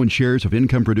how to own shares of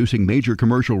income-producing major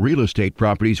commercial real estate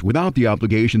properties without the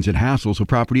obligations and hassles of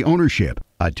property ownership.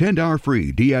 Attend our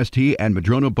free DST and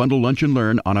Madrona Bundle Lunch and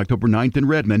Learn on October 9th in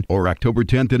Redmond or October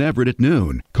 10th in Everett at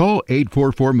noon. Call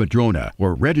 844-MADRONA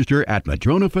or register at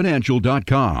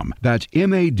madronafinancial.com. That's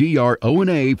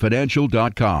MADRONA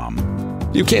financial.com.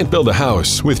 You can't build a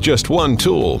house with just one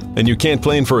tool, and you can't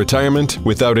plan for retirement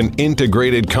without an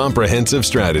integrated, comprehensive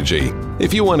strategy.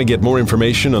 If you want to get more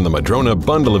information on the Madrona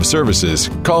Bundle of Services,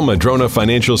 call Madrona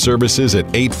Financial Services at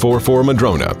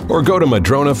 844-MADRONA or go to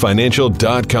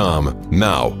madronafinancial.com.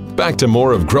 Now, back to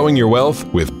more of Growing Your Wealth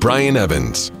with Brian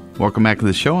Evans. Welcome back to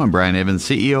the show. I'm Brian Evans,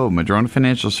 CEO of Madrona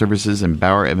Financial Services and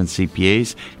Bauer Evans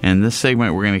CPAs. And in this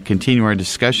segment, we're going to continue our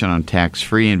discussion on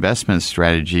tax-free investment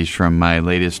strategies from my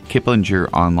latest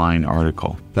Kiplinger online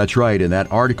article. That's right, and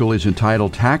that article is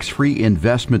entitled Tax-Free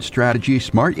Investment Strategy,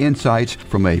 Smart Insights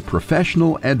from a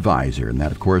Professional Advisor. And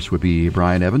that, of course, would be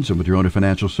Brian Evans of Madrona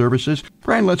Financial Services.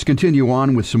 Brian, let's continue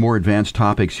on with some more advanced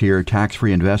topics here,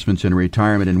 tax-free investments in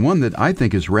retirement. And one that I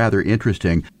think is rather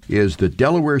interesting is the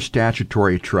Delaware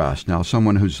Statutory Trust. Now,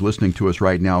 someone who's listening to us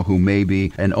right now who may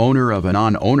be an owner of a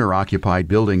non-owner occupied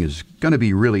building is going to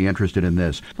be really interested in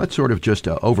this. Let's sort of just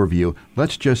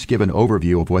Let's just give an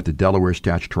overview of what the Delaware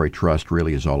Statutory Trust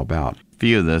really is all about. A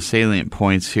few of the salient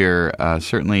points here.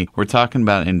 Certainly, we're talking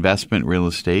about investment real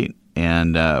estate.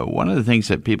 And one of the things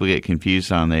that people get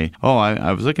confused on,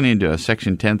 I was looking into a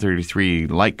Section 1033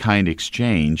 like-kind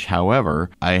exchange. However,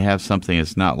 I have something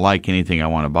that's not like anything I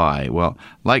want to buy. Well,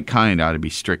 like-kind ought to be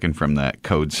stricken from that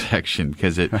code section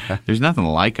because there's nothing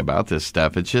like about this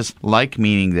stuff. It's just like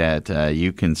meaning that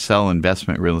you can sell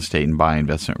investment real estate and buy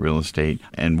investment real estate.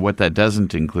 And what that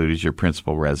doesn't include is your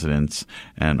principal residence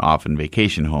and often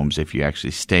vacation homes if you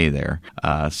actually stay there.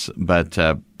 But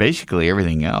basically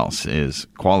everything else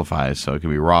qualifies. So it can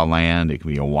be raw land, it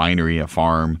can be a winery, a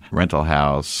farm, rental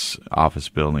house, office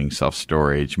building,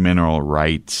 self-storage, mineral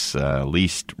rights,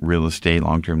 leased real estate,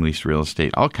 long-term leased real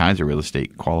estate, all kinds of real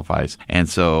estate qualifies. And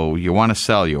so you want to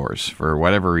sell yours for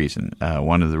whatever reason.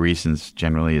 One of the reasons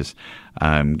generally is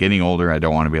I'm getting older. I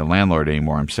don't want to be a landlord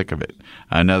anymore. I'm sick of it.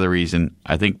 Another reason,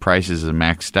 I think prices are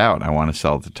maxed out. I want to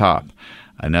sell at the top.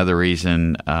 Another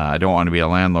reason, I don't want to be a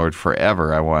landlord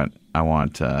forever. I want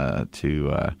to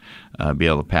be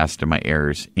able to pass to my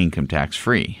heirs income tax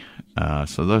free.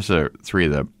 So those are three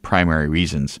of the primary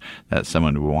reasons that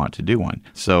someone would want to do one.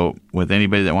 So with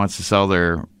anybody that wants to sell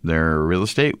their real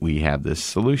estate, we have this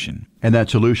solution. And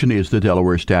that solution is the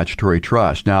Delaware Statutory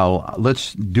Trust. Now,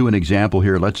 let's do an example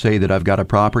here. Let's say that I've got a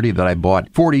property that I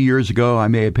bought 40 years ago. I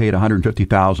may have paid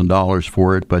 $150,000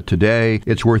 for it, but today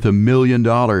it's worth $1 million,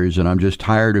 and I'm just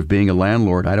tired of being a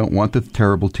landlord. I don't want the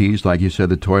terrible teas, like you said,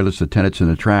 the toilets, the tenants,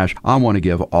 and the trash. I want to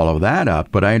give all of that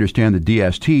up, but I understand the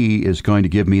DST is going to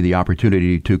give me the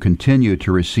opportunity to continue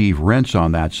to receive rents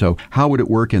on that. So how would it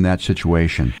work in that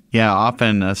situation? Yeah,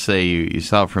 often, let's say you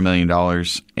sell it for $1 million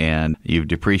and you've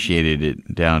depreciated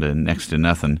it down to next to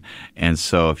nothing. And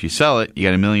so if you sell it, you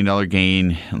got $1 million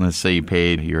gain. And let's say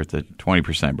you're at the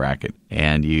 20% bracket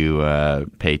and you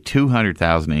pay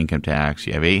 $200,000 in income tax.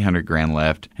 You have $800,000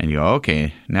 left and you go,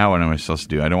 okay, now what am I supposed to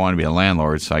do? I don't want to be a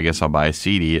landlord, so I guess I'll buy a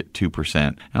CD at 2%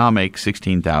 and I'll make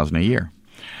 $16,000 a year.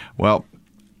 Well,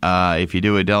 if you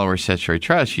do a Delaware Statutory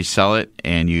Trust, you sell it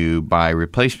and you buy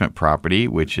replacement property,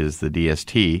 which is the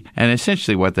DST. And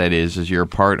essentially what that is you're a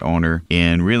part owner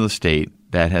in real estate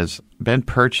that has been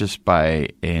purchased by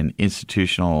an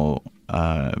institutional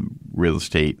real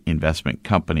estate investment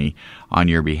company on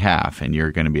your behalf, and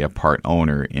you're going to be a part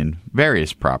owner in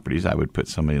various properties. I would put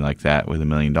somebody like that with $1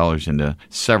 million into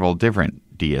several different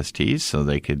DSTs so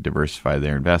they could diversify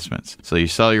their investments. So you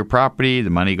sell your property,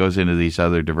 the money goes into these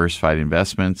other diversified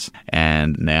investments,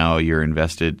 and now you're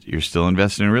still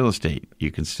invested in real estate.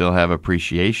 You can still have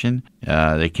appreciation.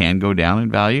 They can go down in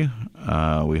value.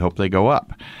 We hope they go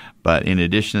up. But in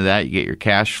addition to that, you get your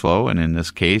cash flow, and in this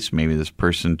case, maybe this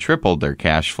person tripled their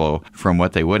cash flow from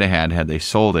what they would have had they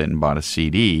sold it and bought a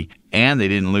CD, and they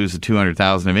didn't lose the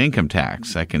 $200,000 of income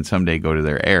tax that can someday go to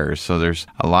their heirs. So there's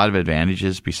a lot of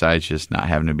advantages besides just not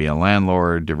having to be a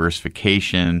landlord,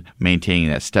 diversification, maintaining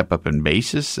that step up in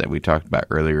basis that we talked about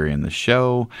earlier in the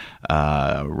show,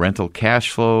 rental cash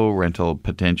flow, rental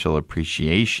potential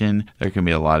appreciation. There can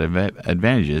be a lot of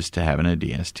advantages to having a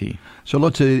DST. So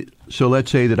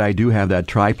let's say that I do have that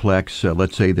triplex.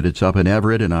 Let's say that it's up in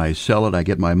Everett and I sell it, I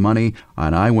get my money,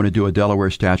 and I want to do a Delaware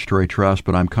statutory trust,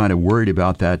 but I'm kind of worried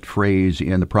about that phrase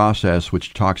in the process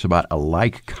which talks about a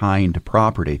like-kind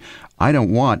property. I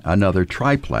don't want another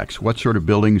triplex. What sort of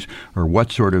buildings or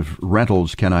what sort of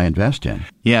rentals can I invest in?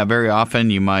 Yeah, very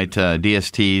often you might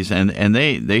DSTs, and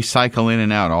they cycle in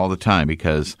and out all the time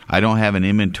because I don't have an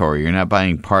inventory. You're not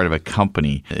buying part of a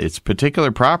company. It's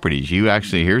particular properties.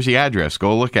 Here's the address.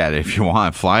 Go look at it if you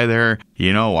want. Fly there,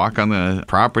 walk on the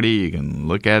property. You can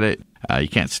look at it. You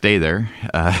can't stay there,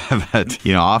 but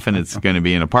often it's going to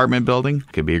be an apartment building.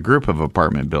 It could be a group of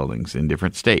apartment buildings in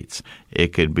different states.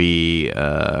 It could be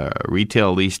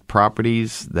retail leased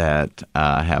properties that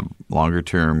have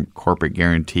longer-term corporate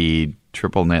guaranteed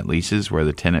triple net leases where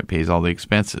the tenant pays all the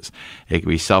expenses. It could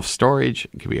be self-storage.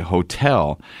 It could be a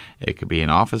hotel. It could be an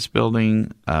office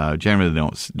building. Generally,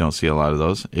 don't see a lot of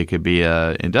those. It could be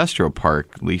an industrial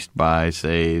park leased by,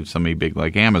 say, somebody big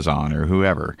like Amazon or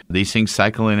whoever. These things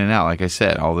cycle in and out, like I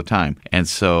said, all the time. And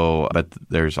so, but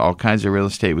there's all kinds of real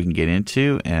estate we can get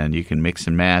into, and you can mix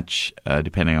and match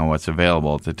depending on what's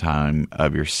available at the time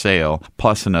of your sale,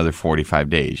 plus another 45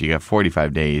 days. You got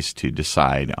 45 days to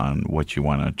decide on what you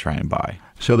want to try and buy.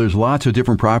 So there's lots of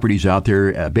different properties out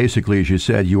there. Basically, as you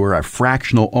said, you are a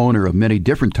fractional owner of many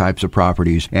different types of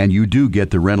properties, and you do get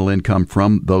the rental income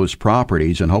from those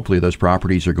properties, and hopefully those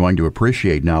properties are going to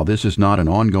appreciate. Now, this is not an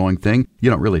ongoing thing. You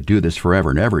don't really do this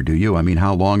forever and ever, do you? I mean,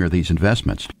 how long are these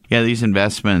investments? Yeah, these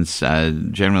investments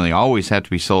generally always have to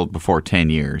be sold before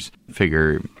 10 years.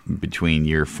 Figure between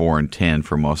year 4 and 10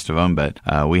 for most of them, but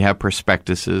we have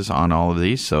prospectuses on all of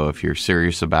these, so if you're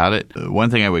serious about it.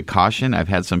 One thing I would caution, I've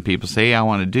had some people say, hey, I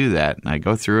want to do that, and I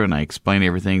go through and I explain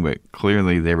everything, but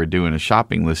clearly they were doing a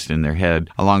shopping list in their head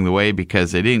along the way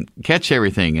because they didn't catch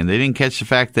everything, and they didn't catch the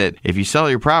fact that if you sell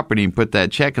your property and put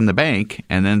that check in the bank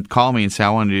and then call me and say, I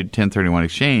want to do 1031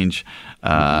 exchange,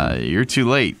 you're too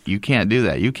late. You can't do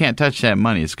that. You can't touch that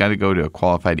money. It's got to go to a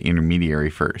qualified intermediary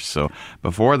first. So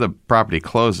before the property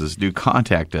closes, do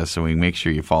contact us so we can make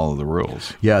sure you follow the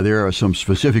rules. Yeah, there are some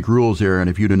specific rules there, and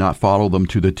if you do not follow them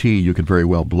to the T, you could very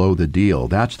well blow the deal.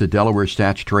 That's the Delaware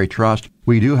Statutory Trust.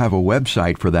 We do have a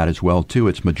website for that as well, too.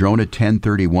 It's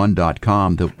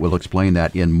Madrona1031.com that will explain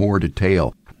that in more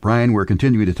detail. Brian, we're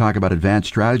continuing to talk about advanced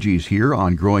strategies here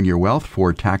on growing your wealth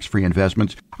for tax-free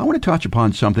investments. I want to touch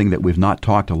upon something that we've not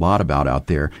talked a lot about out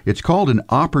there. It's called an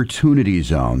opportunity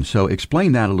zone. So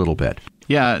explain that a little bit.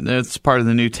 Yeah, that's part of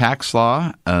the new tax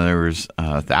law. There was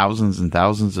thousands and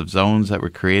thousands of zones that were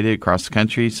created across the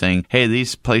country saying, hey,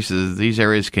 these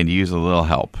areas can use a little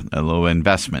help, a little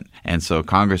investment. And so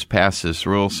Congress passed this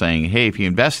rule saying, hey, if you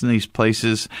invest in these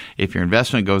places, if your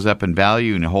investment goes up in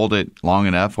value and you hold it long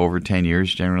enough, over 10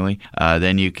 years generally,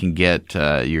 then you can get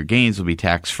your gains will be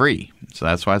tax-free. So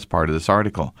that's why it's part of this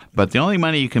article. But the only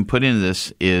money you can put into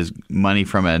this is money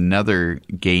from another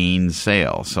gain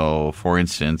sale. So, for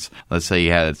instance, let's say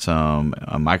you had some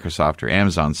Microsoft or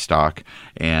Amazon stock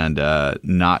and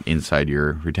not inside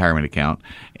your retirement account,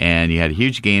 and you had a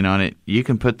huge gain on it. You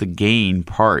can put the gain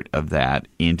part of that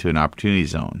into an opportunity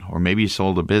zone, or maybe you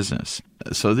sold a business.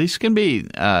 So these can be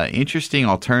interesting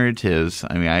alternatives.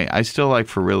 I mean, I still like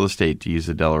for real estate to use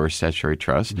the Delaware Statutory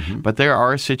Trust, but there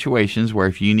are situations where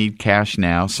if you need cash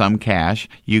now, some cash,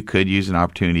 you could use an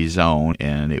opportunity zone,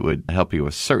 and it would help you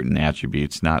with certain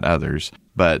attributes, not others.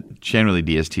 But generally,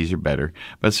 DSTs are better.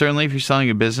 But certainly, if you're selling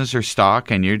a business or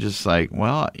stock and you're just like,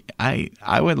 well, I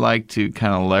would like to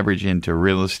kind of leverage into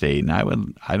real estate, and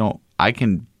I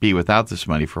can be without this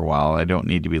money for a while. I don't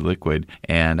need to be liquid,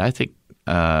 and I think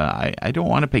I don't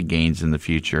want to pay gains in the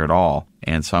future at all.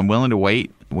 And so I'm willing to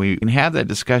wait we can have that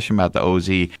discussion about the OZ.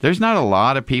 There's not a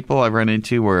lot of people I've run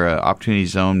into where an opportunity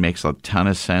zone makes a ton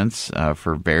of sense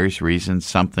for various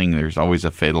reasons. There's always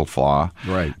a fatal flaw.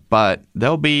 Right. But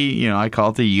there'll be, I call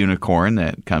it the unicorn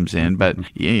that comes in. But,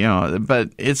 but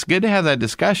it's good to have that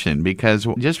discussion, because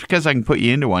just because I can put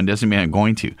you into one doesn't mean I'm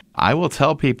going to. I will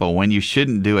tell people when you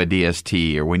shouldn't do a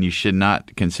DST, or when you should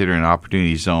not consider an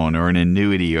opportunity zone or an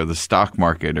annuity or the stock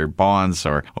market or bonds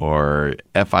or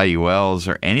FIULs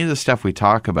or any of the stuff we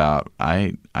talk about.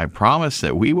 I promise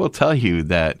that we will tell you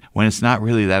that when it's not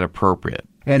really that appropriate.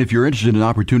 And if you're interested in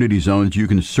opportunity zones, you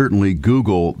can certainly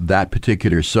Google that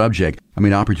particular subject.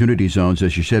 Opportunity zones,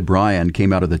 as you said, Brian,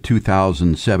 came out of the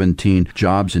 2017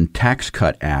 Jobs and Tax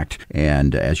Cut Act.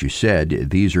 And as you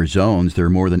said, these are zones. There are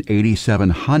more than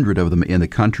 8,700 of them in the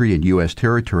country and U.S.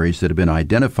 territories that have been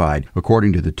identified,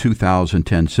 according to the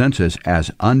 2010 census,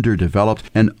 as underdeveloped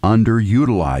and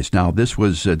underutilized. Now, this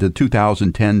was the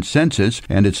 2010 census,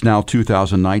 and it's now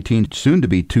 2019, soon to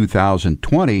be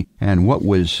 2020. And what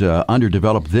was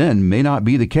underdeveloped then may not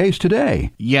be the case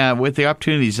today. Yeah, with the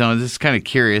opportunity zones, it's kind of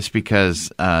curious because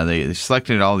they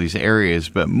selected all these areas,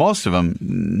 but most of them,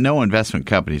 no investment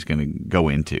company is going to go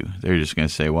into. They're just going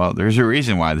to say, well, there's a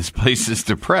reason why this place is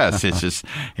depressed. It's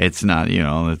not,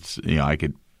 I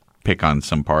could pick on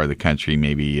some part of the country,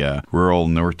 maybe rural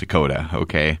North Dakota.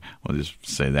 Okay, we'll just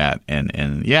say that.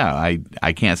 And yeah,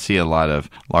 I can't see a lot of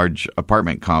large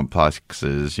apartment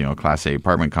complexes, Class A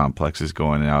apartment complexes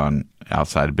going on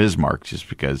outside of Bismarck just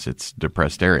because it's a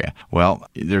depressed area. Well,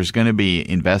 there's going to be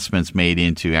investments made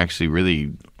into actually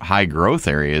really high growth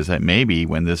areas that maybe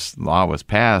when this law was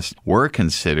passed were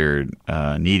considered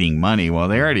needing money. Well,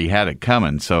 they already had it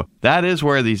coming. So that is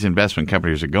where these investment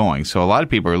companies are going. So a lot of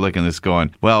people are looking at this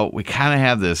going, well, we kind of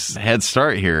have this head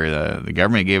start here. The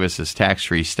government gave us this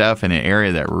tax-free stuff in an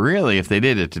area that really, if they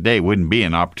did it today, wouldn't be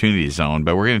an opportunity zone.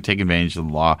 But we're going to take advantage of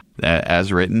the law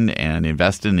as written and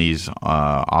invest in these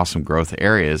awesome growth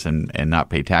areas and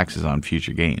not pay taxes on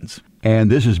future gains.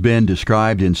 And this has been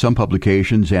described in some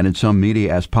publications and in some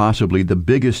media as possibly the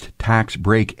biggest tax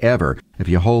break ever. If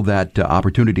you hold that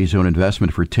opportunity zone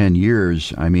investment for 10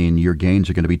 years, your gains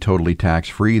are going to be totally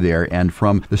tax-free there. And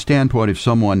from the standpoint of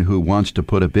someone who wants to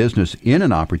put a business in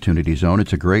an opportunity zone,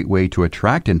 it's a great way to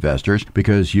attract investors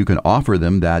because you can offer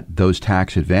them those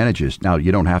tax advantages. Now,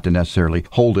 you don't have to necessarily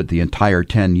hold it the entire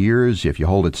 10 years. If you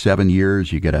hold it 7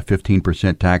 years, you get a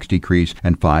 15% tax decrease,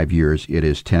 and 5 years, it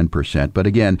is 10%. But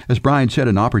again, as Brian said,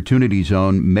 an opportunity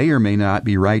zone may or may not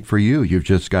be right for you. You've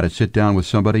just got to sit down with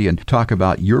somebody and talk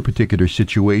about your particular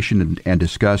situation and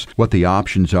discuss what the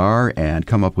options are and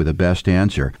come up with the best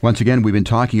answer. Once again, we've been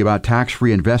talking about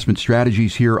tax-free investment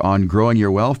strategies here on Growing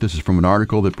Your Wealth. This is from an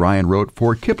article that Brian wrote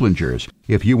for Kiplinger's.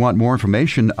 If you want more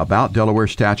information about Delaware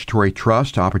Statutory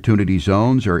Trust, opportunity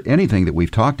zones, or anything that we've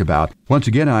talked about, once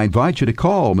again, I invite you to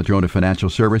call Madrona Financial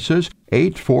Services.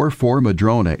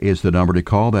 844-MADRONA is the number to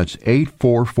call. That's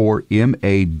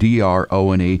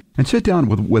 844-MADRONE. And sit down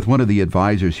with one of the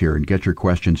advisors here and get your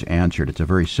questions answered. It's a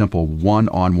very simple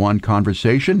one-on-one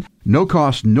conversation. No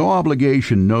cost, no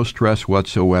obligation, no stress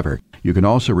whatsoever. You can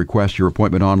also request your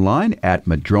appointment online at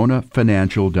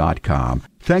MadronaFinancial.com.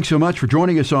 Thanks so much for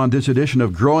joining us on this edition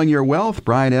of Growing Your Wealth.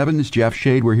 Brian Evans, Jeff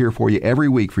Shade, we're here for you every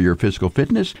week for your fiscal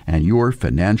fitness and your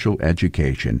financial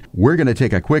education. We're going to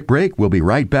take a quick break. We'll be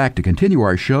right back to continue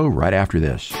our show right after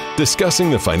this. Discussing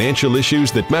the financial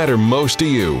issues that matter most to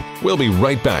you. We'll be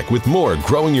right back with more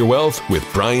Growing Your Wealth with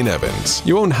Brian Evans.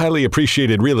 You own highly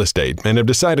appreciated real estate and have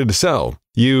decided to sell.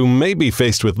 You may be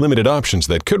faced with limited options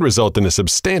that could result in a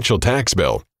substantial tax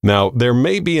bill. Now, there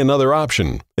may be another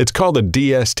option. It's called a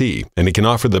DST, and it can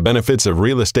offer the benefits of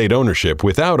real estate ownership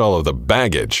without all of the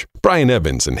baggage. Brian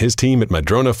Evans and his team at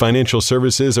Madrona Financial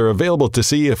Services are available to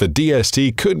see if a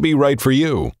DST could be right for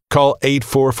you. Call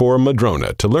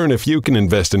 844-MADRONA to learn if you can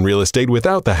invest in real estate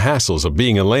without the hassles of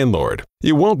being a landlord.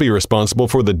 You won't be responsible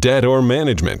for the debt or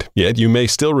management, yet you may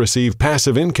still receive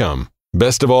passive income.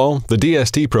 Best of all, the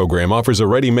DST program offers a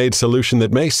ready-made solution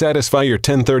that may satisfy your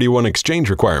 1031 exchange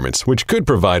requirements, which could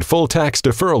provide full tax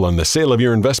deferral on the sale of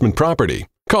your investment property.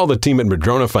 Call the team at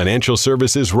Madrona Financial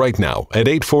Services right now at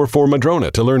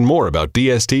 844-MADRONA to learn more about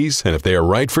DSTs and if they are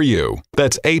right for you.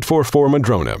 That's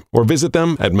 844-MADRONA, or visit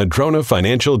them at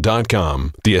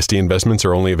MadronaFinancial.com. DST investments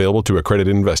are only available to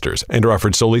accredited investors and are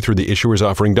offered solely through the issuers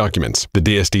offering documents. The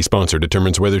DST sponsor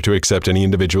determines whether to accept any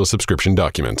individual subscription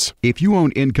documents. If you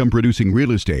own income-producing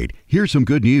real estate, here's some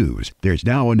good news. There's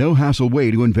now a no-hassle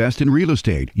way to invest in real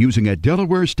estate using a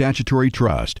Delaware Statutory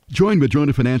Trust. Join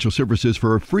Madrona Financial Services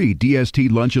for a free DST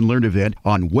loan Lunch and Learn event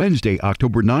on Wednesday,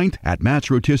 October 9th at Matt's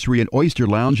Rotisserie and Oyster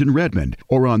Lounge in Redmond,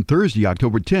 or on Thursday,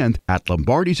 October 10th at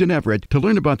Lombardi's in Everett to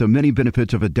learn about the many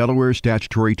benefits of a Delaware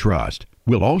statutory trust.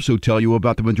 We'll also tell you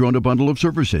about the Madrona Bundle of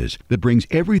Services that brings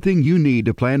everything you need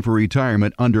to plan for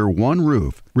retirement under one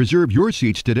roof. Reserve your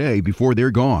seats today before they're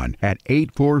gone at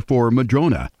 844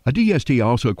 Madrona. A DST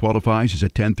also qualifies as a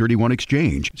 1031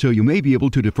 exchange, so you may be able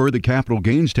to defer the capital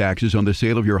gains taxes on the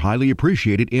sale of your highly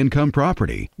appreciated income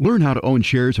property. Learn how to own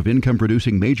shares of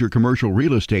income-producing major commercial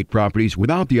real estate properties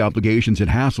without the obligations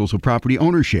and hassles of property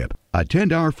ownership.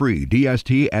 Attend our free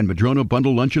DST and Madrona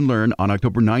Bundle Lunch and Learn on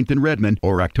October 9th in Redmond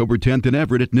or October 10th in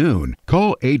Everett at noon.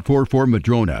 Call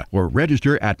 844-MADRONA or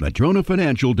register at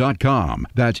madronafinancial.com.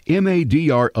 That's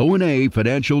MADRONA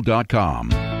financial.com.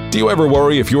 Do you ever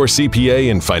worry if your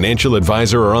CPA and financial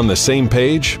advisor are on the same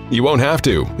page? You won't have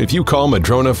to if you call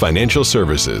Madrona Financial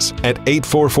Services at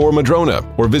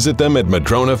 844-MADRONA or visit them at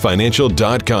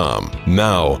madronafinancial.com.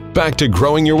 Now, back to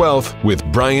Growing Your Wealth with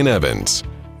Brian Evans.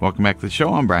 Welcome back to the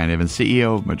show. I'm Brian Evans,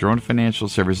 CEO of Madrona Financial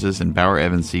Services and Bauer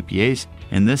Evans CPAs.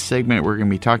 In this segment, we're going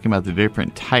to be talking about the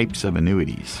different types of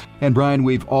annuities. And Brian,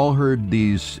 we've all heard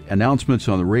these announcements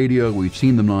on the radio. We've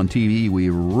seen them on TV.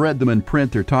 We've read them in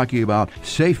print. They're talking about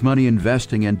safe money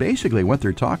investing, and basically what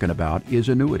they're talking about is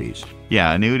annuities.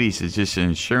 Yeah, annuities is just an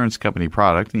insurance company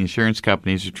product. The insurance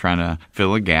companies are trying to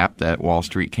fill a gap that Wall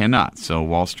Street cannot. So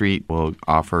Wall Street will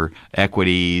offer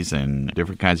equities and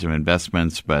different kinds of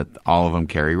investments, but all of them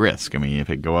carry risk. I mean, if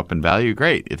it go up in value,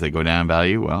 great. If they go down in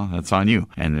value, well, that's on you,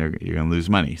 and you're going to lose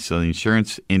money. So the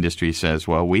insurance industry says,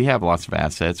 well, we have lots of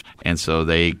assets, and so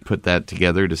they put that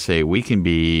together to say we can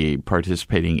be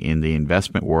participating in the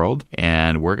investment world,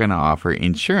 and we're going to offer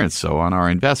insurance on our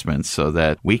investments so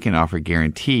that we can offer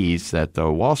guarantees that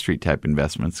the Wall Street type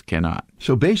investments cannot.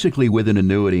 So basically with an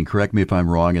annuity, and correct me if I'm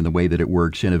wrong in the way that it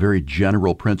works in a very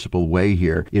general principle way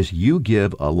here, is you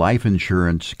give a life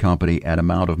insurance company an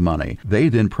amount of money. They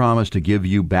then promise to give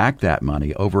you back that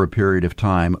money over a period of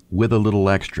time with a little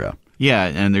extra.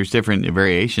 Yeah, and there's different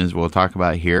variations we'll talk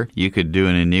about here. You could do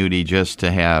an annuity just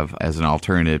to have as an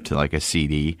alternative to like a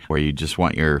CD where you just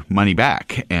want your money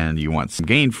back and you want some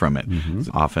gain from it.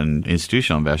 Mm-hmm. Often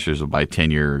institutional investors will buy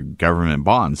 10-year government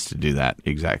bonds to do that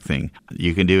exact thing.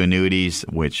 You can do annuities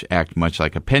which act much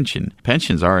like a pension.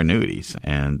 Pensions are annuities,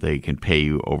 and they can pay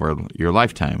you over your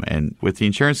lifetime. And with the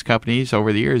insurance companies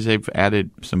over the years, they've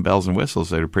added some bells and whistles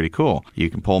that are pretty cool.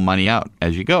 You can pull money out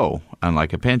as you go,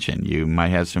 unlike a pension. You might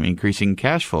have some increasing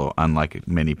cash flow, unlike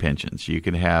many pensions. You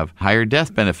could have higher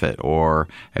death benefit or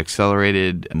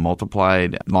accelerated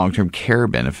multiplied long-term care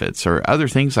benefits or other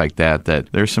things like that, that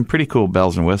there's some pretty cool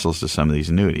bells and whistles to some of these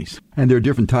annuities. And there are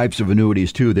different types of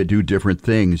annuities, too, that do different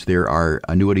things. There are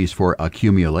annuities for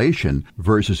accumulation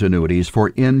versus annuities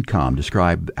for income.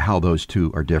 Describe how those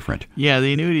two are different. Yeah,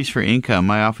 the annuities for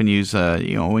income, I often use,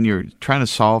 when you're trying to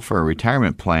solve for a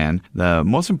retirement plan, the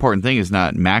most important thing is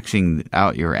not maxing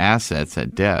out your assets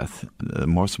at death. The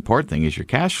most important thing is your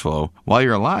cash flow while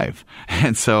you're alive.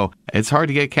 And so it's hard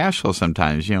to get cash flow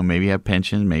sometimes. Maybe you have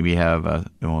pension, maybe you have,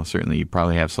 certainly you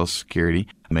probably have Social Security.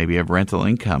 Maybe you have rental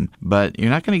income, but you're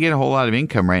not going to get a whole lot of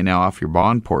income right now off your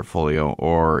bond portfolio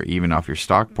or even off your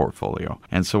stock portfolio.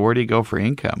 And so where do you go for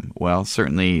income? Well,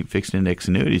 certainly fixed index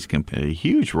annuities can play a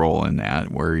huge role in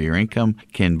that, where your income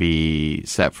can be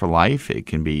set for life. It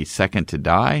can be second to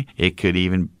die. It could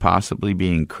even possibly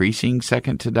be increasing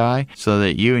second to die, so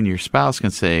that you and your spouse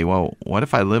can say, well, what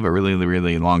if I live a really,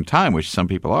 really long time, which some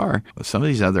people are? Well, some of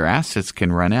these other assets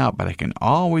can run out, but I can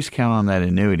always count on that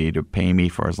annuity to pay me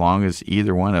for as long as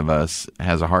either one of us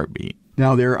has a heartbeat.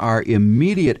 Now, there are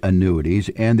immediate annuities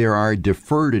and there are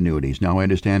deferred annuities. Now, I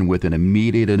understand with an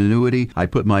immediate annuity, I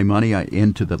put my money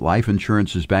into the life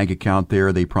insurance's bank account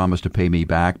there. They promise to pay me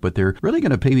back, but they're really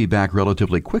going to pay me back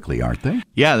relatively quickly, aren't they?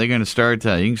 Yeah, they're going to start,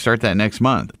 you can start that next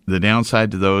month. The downside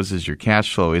to those is your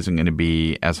cash flow isn't going to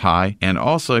be as high. And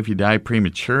also, if you die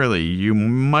prematurely, you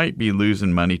might be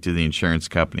losing money to the insurance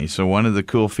company. So one of the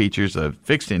cool features of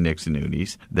fixed index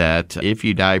annuities, that if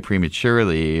you die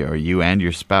prematurely, or you and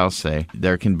your spouse say,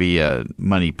 there can be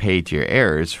money paid to your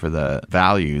heirs for the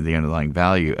underlying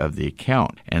value of the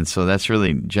account. And so that's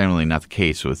really generally not the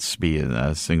case with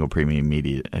SPIA, single premium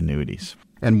immediate annuities.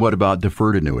 And what about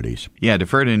deferred annuities? Yeah,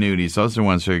 deferred annuities, those are the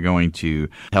ones that are going to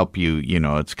help you.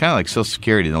 It's kind of like Social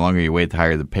Security. The longer you wait, the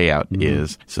higher the payout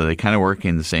is. So they kind of work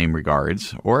in the same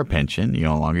regards. Or a pension. The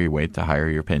longer you wait, the higher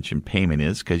your pension payment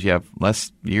is, because you have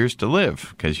less years to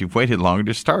live because you've waited longer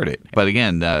to start it. But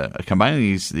again, combining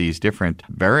these different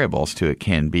variables to it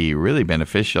can be really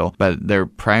beneficial. But they're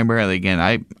primarily,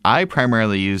 again, I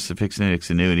primarily use the fixed index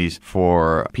annuities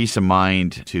for peace of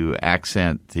mind, to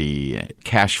accent the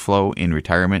cash flow in retirement.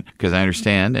 retirement, because I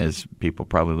understand, as people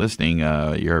probably listening,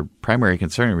 your primary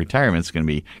concern in retirement is going to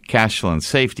be cash flow and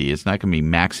safety. It's not going to be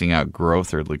maxing out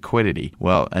growth or liquidity.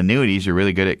 Well, annuities are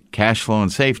really good at cash flow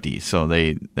and safety, so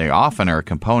they often are a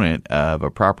component of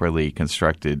a properly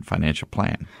constructed financial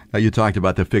plan. Now, you talked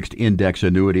about the fixed index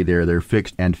annuity there. They're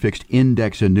fixed and fixed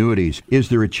index annuities. Is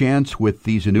there a chance with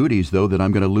these annuities, though, that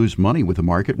I'm going to lose money with the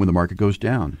market when the market goes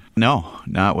down? No,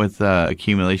 not with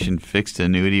accumulation fixed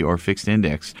annuity or fixed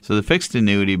index. So the fixed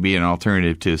annuity would be an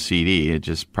alternative to a CD. It's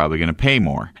just probably going to pay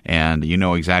more, and you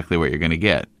know exactly what you're going to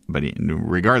get, but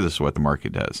regardless of what the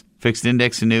market does. Fixed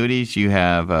index annuities, you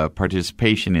have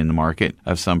participation in the market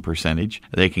of some percentage.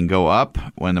 They can go up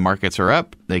when the markets are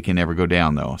up. They can never go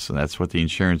down, though. So that's what the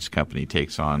insurance company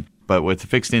takes on. But with the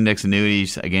fixed index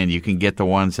annuities, again, you can get the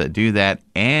ones that do that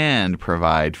and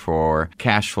provide for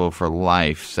cash flow for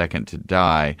life, second to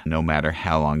die, no matter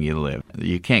how long you live.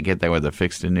 You can't get that with a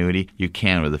fixed annuity. You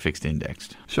can with a fixed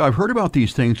indexed. So I've heard about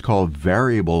these things called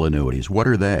variable annuities. What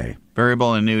are they?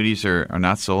 Variable annuities are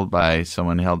not sold by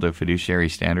someone held to a fiduciary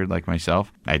standard like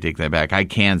myself. I take that back. I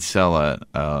can sell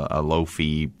a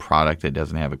low-fee product that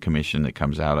doesn't have a commission that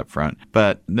comes out up front.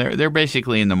 But they're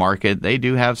basically in the market. They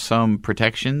do have some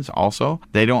protections also.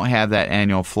 They don't have that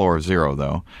annual floor of zero,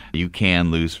 though. You can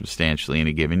lose substantially in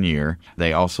a given year.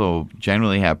 They also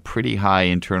generally have pretty high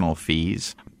internal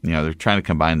fees. You know, they're trying to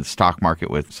combine the stock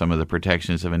market with some of the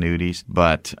protections of annuities,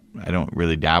 but I don't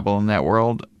really dabble in that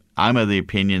world. I'm of the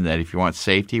opinion that if you want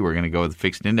safety, we're going to go with a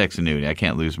fixed index annuity. I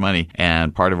can't lose money.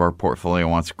 And part of our portfolio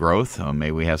wants growth.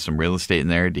 Maybe we have some real estate in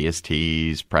there,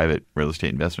 DSTs, private real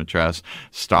estate investment trusts,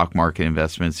 stock market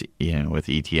investments, with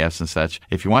ETFs and such.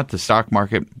 If you want the stock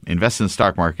market, invest in the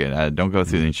stock market. Don't go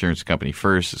through the insurance company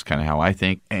first is kind of how I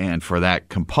think. And for that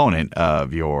component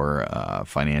of your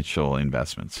financial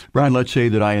investments. Brian, let's say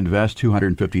that I invest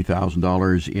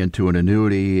 $250,000 into an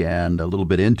annuity, and a little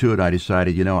bit into it, I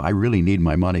decided, I really need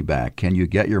my money back. Can you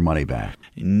get your money back?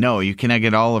 No, you cannot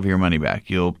get all of your money back.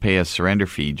 You'll pay a surrender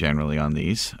fee generally on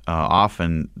these.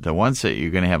 Often, the ones that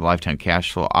you're going to have lifetime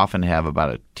cash flow often have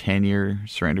about a 10-year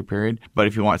surrender period. But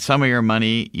if you want some of your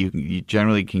money, you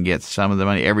generally can get some of the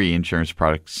money. Every insurance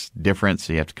product's different,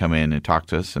 so you have to come in and talk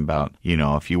to us about,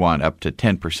 if you want up to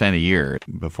 10% a year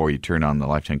before you turn on the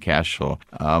lifetime cash flow.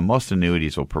 Most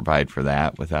annuities will provide for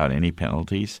that without any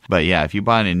penalties. But yeah, if you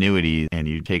buy an annuity and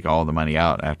you take all the money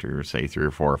out after, say, 3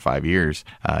 or 4 or 5 years,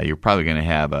 you're probably going to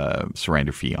have a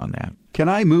surrender fee on that. Can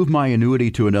I move my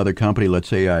annuity to another company? Let's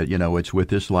say, it's with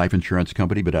this life insurance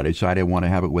company, but I decide I want to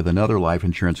have it with another life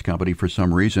insurance company for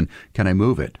some reason. Can I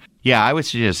move it? Yeah, I would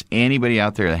suggest anybody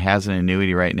out there that has an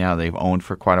annuity right now they've owned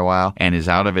for quite a while and is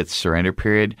out of its surrender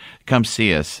period, come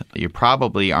see us. You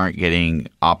probably aren't getting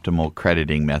optimal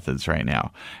crediting methods right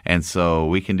now. And so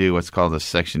we can do what's called a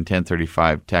Section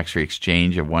 1035 tax-free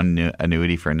exchange of one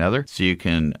annuity for another. So you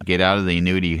can get out of the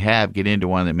annuity you have, get into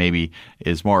one that maybe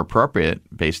is more appropriate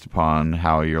based upon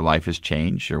how your life has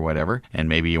changed or whatever. And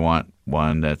maybe you want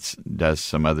one that does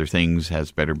some other things,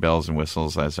 has better bells and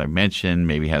whistles, as I mentioned,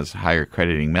 maybe has higher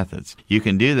crediting methods. You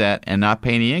can do that and not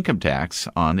pay any income tax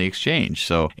on the exchange.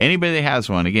 So anybody that has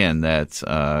one, again, that's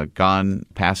gone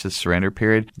past its surrender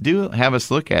period, do have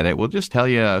us look at it. We'll just tell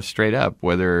you straight up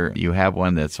whether you have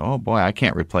one that's, oh boy, I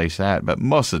can't replace that. But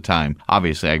most of the time,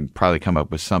 obviously, I can probably come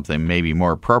up with something maybe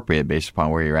more appropriate based upon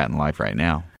where you're at in life right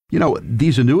now.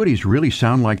 These annuities really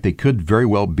sound like they could very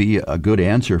well be a good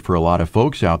answer for a lot of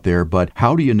folks out there, but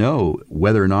how do you know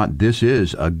whether or not this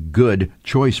is a good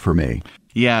choice for me?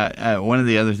 Yeah, one of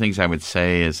the other things I would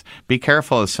say is be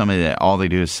careful of somebody that all they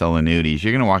do is sell annuities.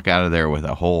 You're going to walk out of there with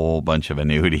a whole bunch of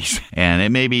annuities, and it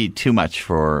may be too much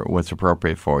for what's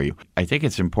appropriate for you. I think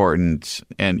it's important,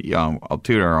 and I'll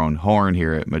toot our own horn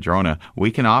here at Madrona.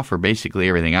 We can offer basically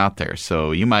everything out there.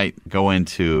 So you might go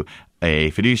into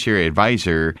a fiduciary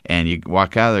advisor and you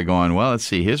walk out of there going, well, let's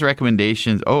see, his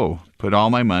recommendations, put all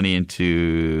my money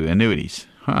into annuities.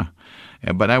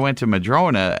 But I went to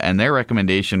Madrona, and their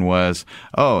recommendation was,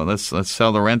 let's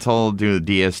sell the rental, do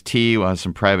the DST. We'll have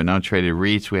some private non-traded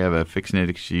REITs. We have a fixed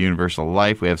index universal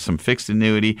life. We have some fixed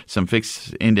annuity, some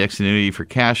fixed index annuity for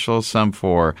cash flow, some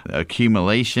for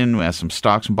accumulation. We have some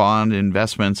stocks and bond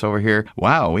investments over here.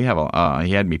 Wow, we have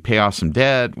he had me pay off some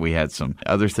debt. We had some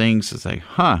other things. It's like,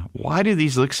 why do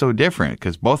these look so different?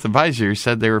 Because both advisors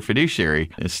said they were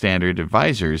fiduciary standard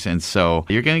advisors. And so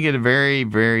you're going to get a very,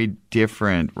 very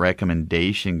different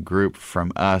recommendation group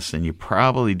from us than you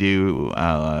probably do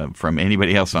from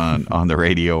anybody else on the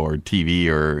radio or TV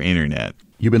or internet.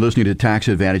 You've been listening to Tax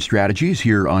Advantage Strategies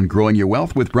here on Growing Your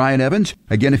Wealth with Brian Evans.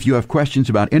 Again, if you have questions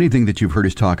about anything that you've heard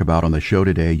us talk about on the show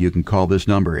today, you can call this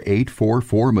number,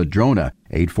 844-MADRONA,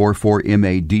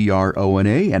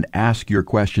 844-MADRONA, and ask your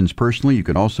questions personally. You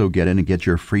can also get in and get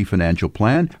your free financial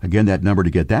plan. Again, that number to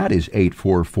get that is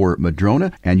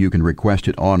 844-MADRONA, and you can request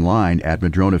it online at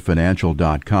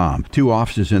MadronaFinancial.com. 2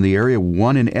 offices in the area,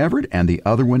 one in Everett and the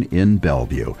other one in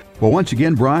Bellevue. Well, once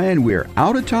again, Brian, we're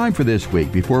out of time for this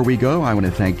week. Before we go, I want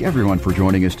to thank everyone for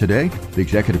joining us today. The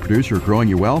executive producer of Growing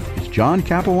Your Wealth is John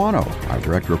Capuano. Our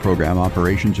director of program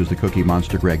operations is the Cookie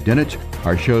Monster, Greg Dinnitz.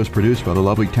 Our show is produced by the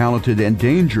lovely, talented, and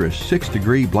dangerous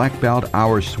 6th-degree black belt,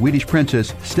 our Swedish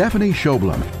princess, Stephanie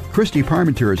Schoblum. Christy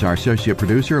Parmenter is our associate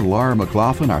producer. Laura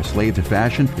McLaughlin, our slave to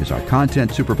fashion, is our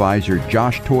content supervisor.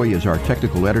 Josh Toy is our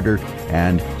technical editor.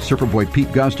 And Surferboy Pete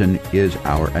Guston is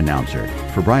our announcer.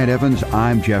 For Brian Evans,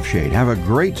 I'm Jeff Shade. Have a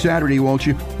great Saturday, won't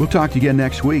you? We'll talk to you again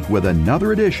next week with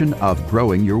another edition of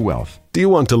Growing Your Wealth. Do you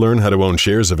want to learn how to own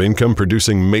shares of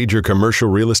income-producing major commercial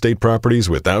real estate properties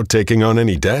without taking on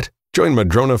any debt? Join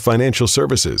Madrona Financial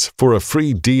Services for a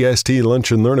free DST Lunch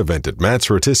and Learn event at Matt's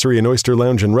Rotisserie and Oyster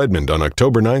Lounge in Redmond on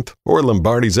October 9th or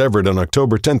Lombardi's Everett on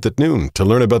October 10th at noon to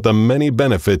learn about the many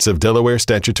benefits of Delaware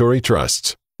statutory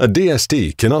trusts. A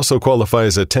DST can also qualify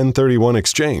as a 1031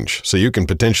 exchange, so you can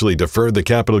potentially defer the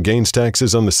capital gains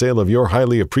taxes on the sale of your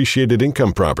highly appreciated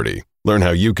income property. Learn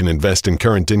how you can invest in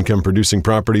current income-producing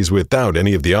properties without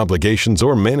any of the obligations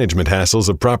or management hassles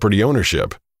of property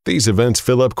ownership. These events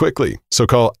fill up quickly, so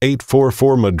call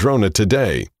 844-MADRONA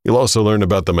today. You'll also learn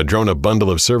about the Madrona Bundle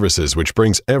of Services, which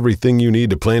brings everything you need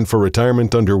to plan for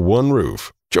retirement under one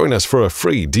roof. Join us for a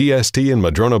free DST and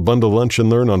Madrona Bundle Lunch and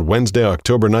Learn on Wednesday,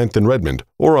 October 9th in Redmond,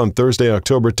 or on Thursday,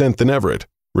 October 10th in Everett.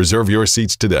 Reserve your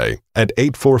seats today at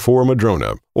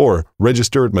 844-MADRONA or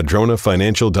register at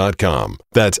MadronaFinancial.com.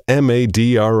 That's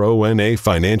MADRONA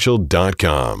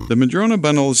Financial.com. The Madrona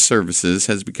Bundle of Services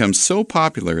has become so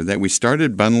popular that we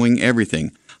started bundling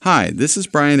everything. Hi, this is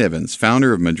Brian Evans,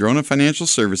 founder of Madrona Financial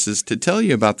Services, to tell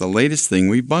you about the latest thing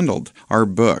we bundled, our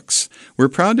books. We're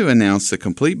proud to announce the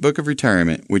Complete Book of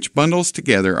Retirement, which bundles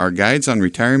together our guides on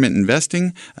retirement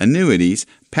investing, annuities,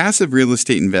 passive real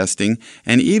estate investing,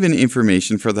 and even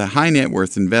information for the high net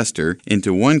worth investor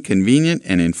into one convenient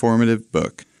and informative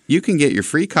book. You can get your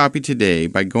free copy today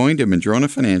by going to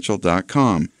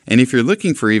MadronaFinancial.com. And if you're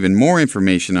looking for even more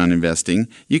information on investing,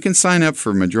 you can sign up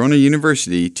for Madrona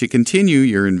University to continue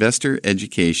your investor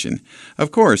education.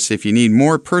 Of course, if you need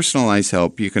more personalized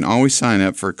help, you can always sign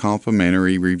up for a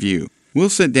complimentary review. We'll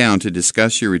sit down to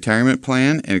discuss your retirement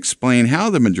plan and explain how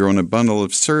the Madrona Bundle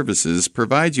of Services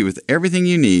provides you with everything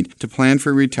you need to plan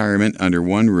for retirement under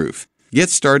one roof. Get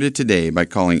started today by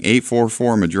calling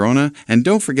 844-MADRONA, and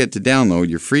don't forget to download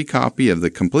your free copy of the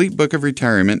Complete Book of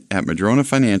Retirement at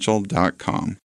MadronaFinancial.com.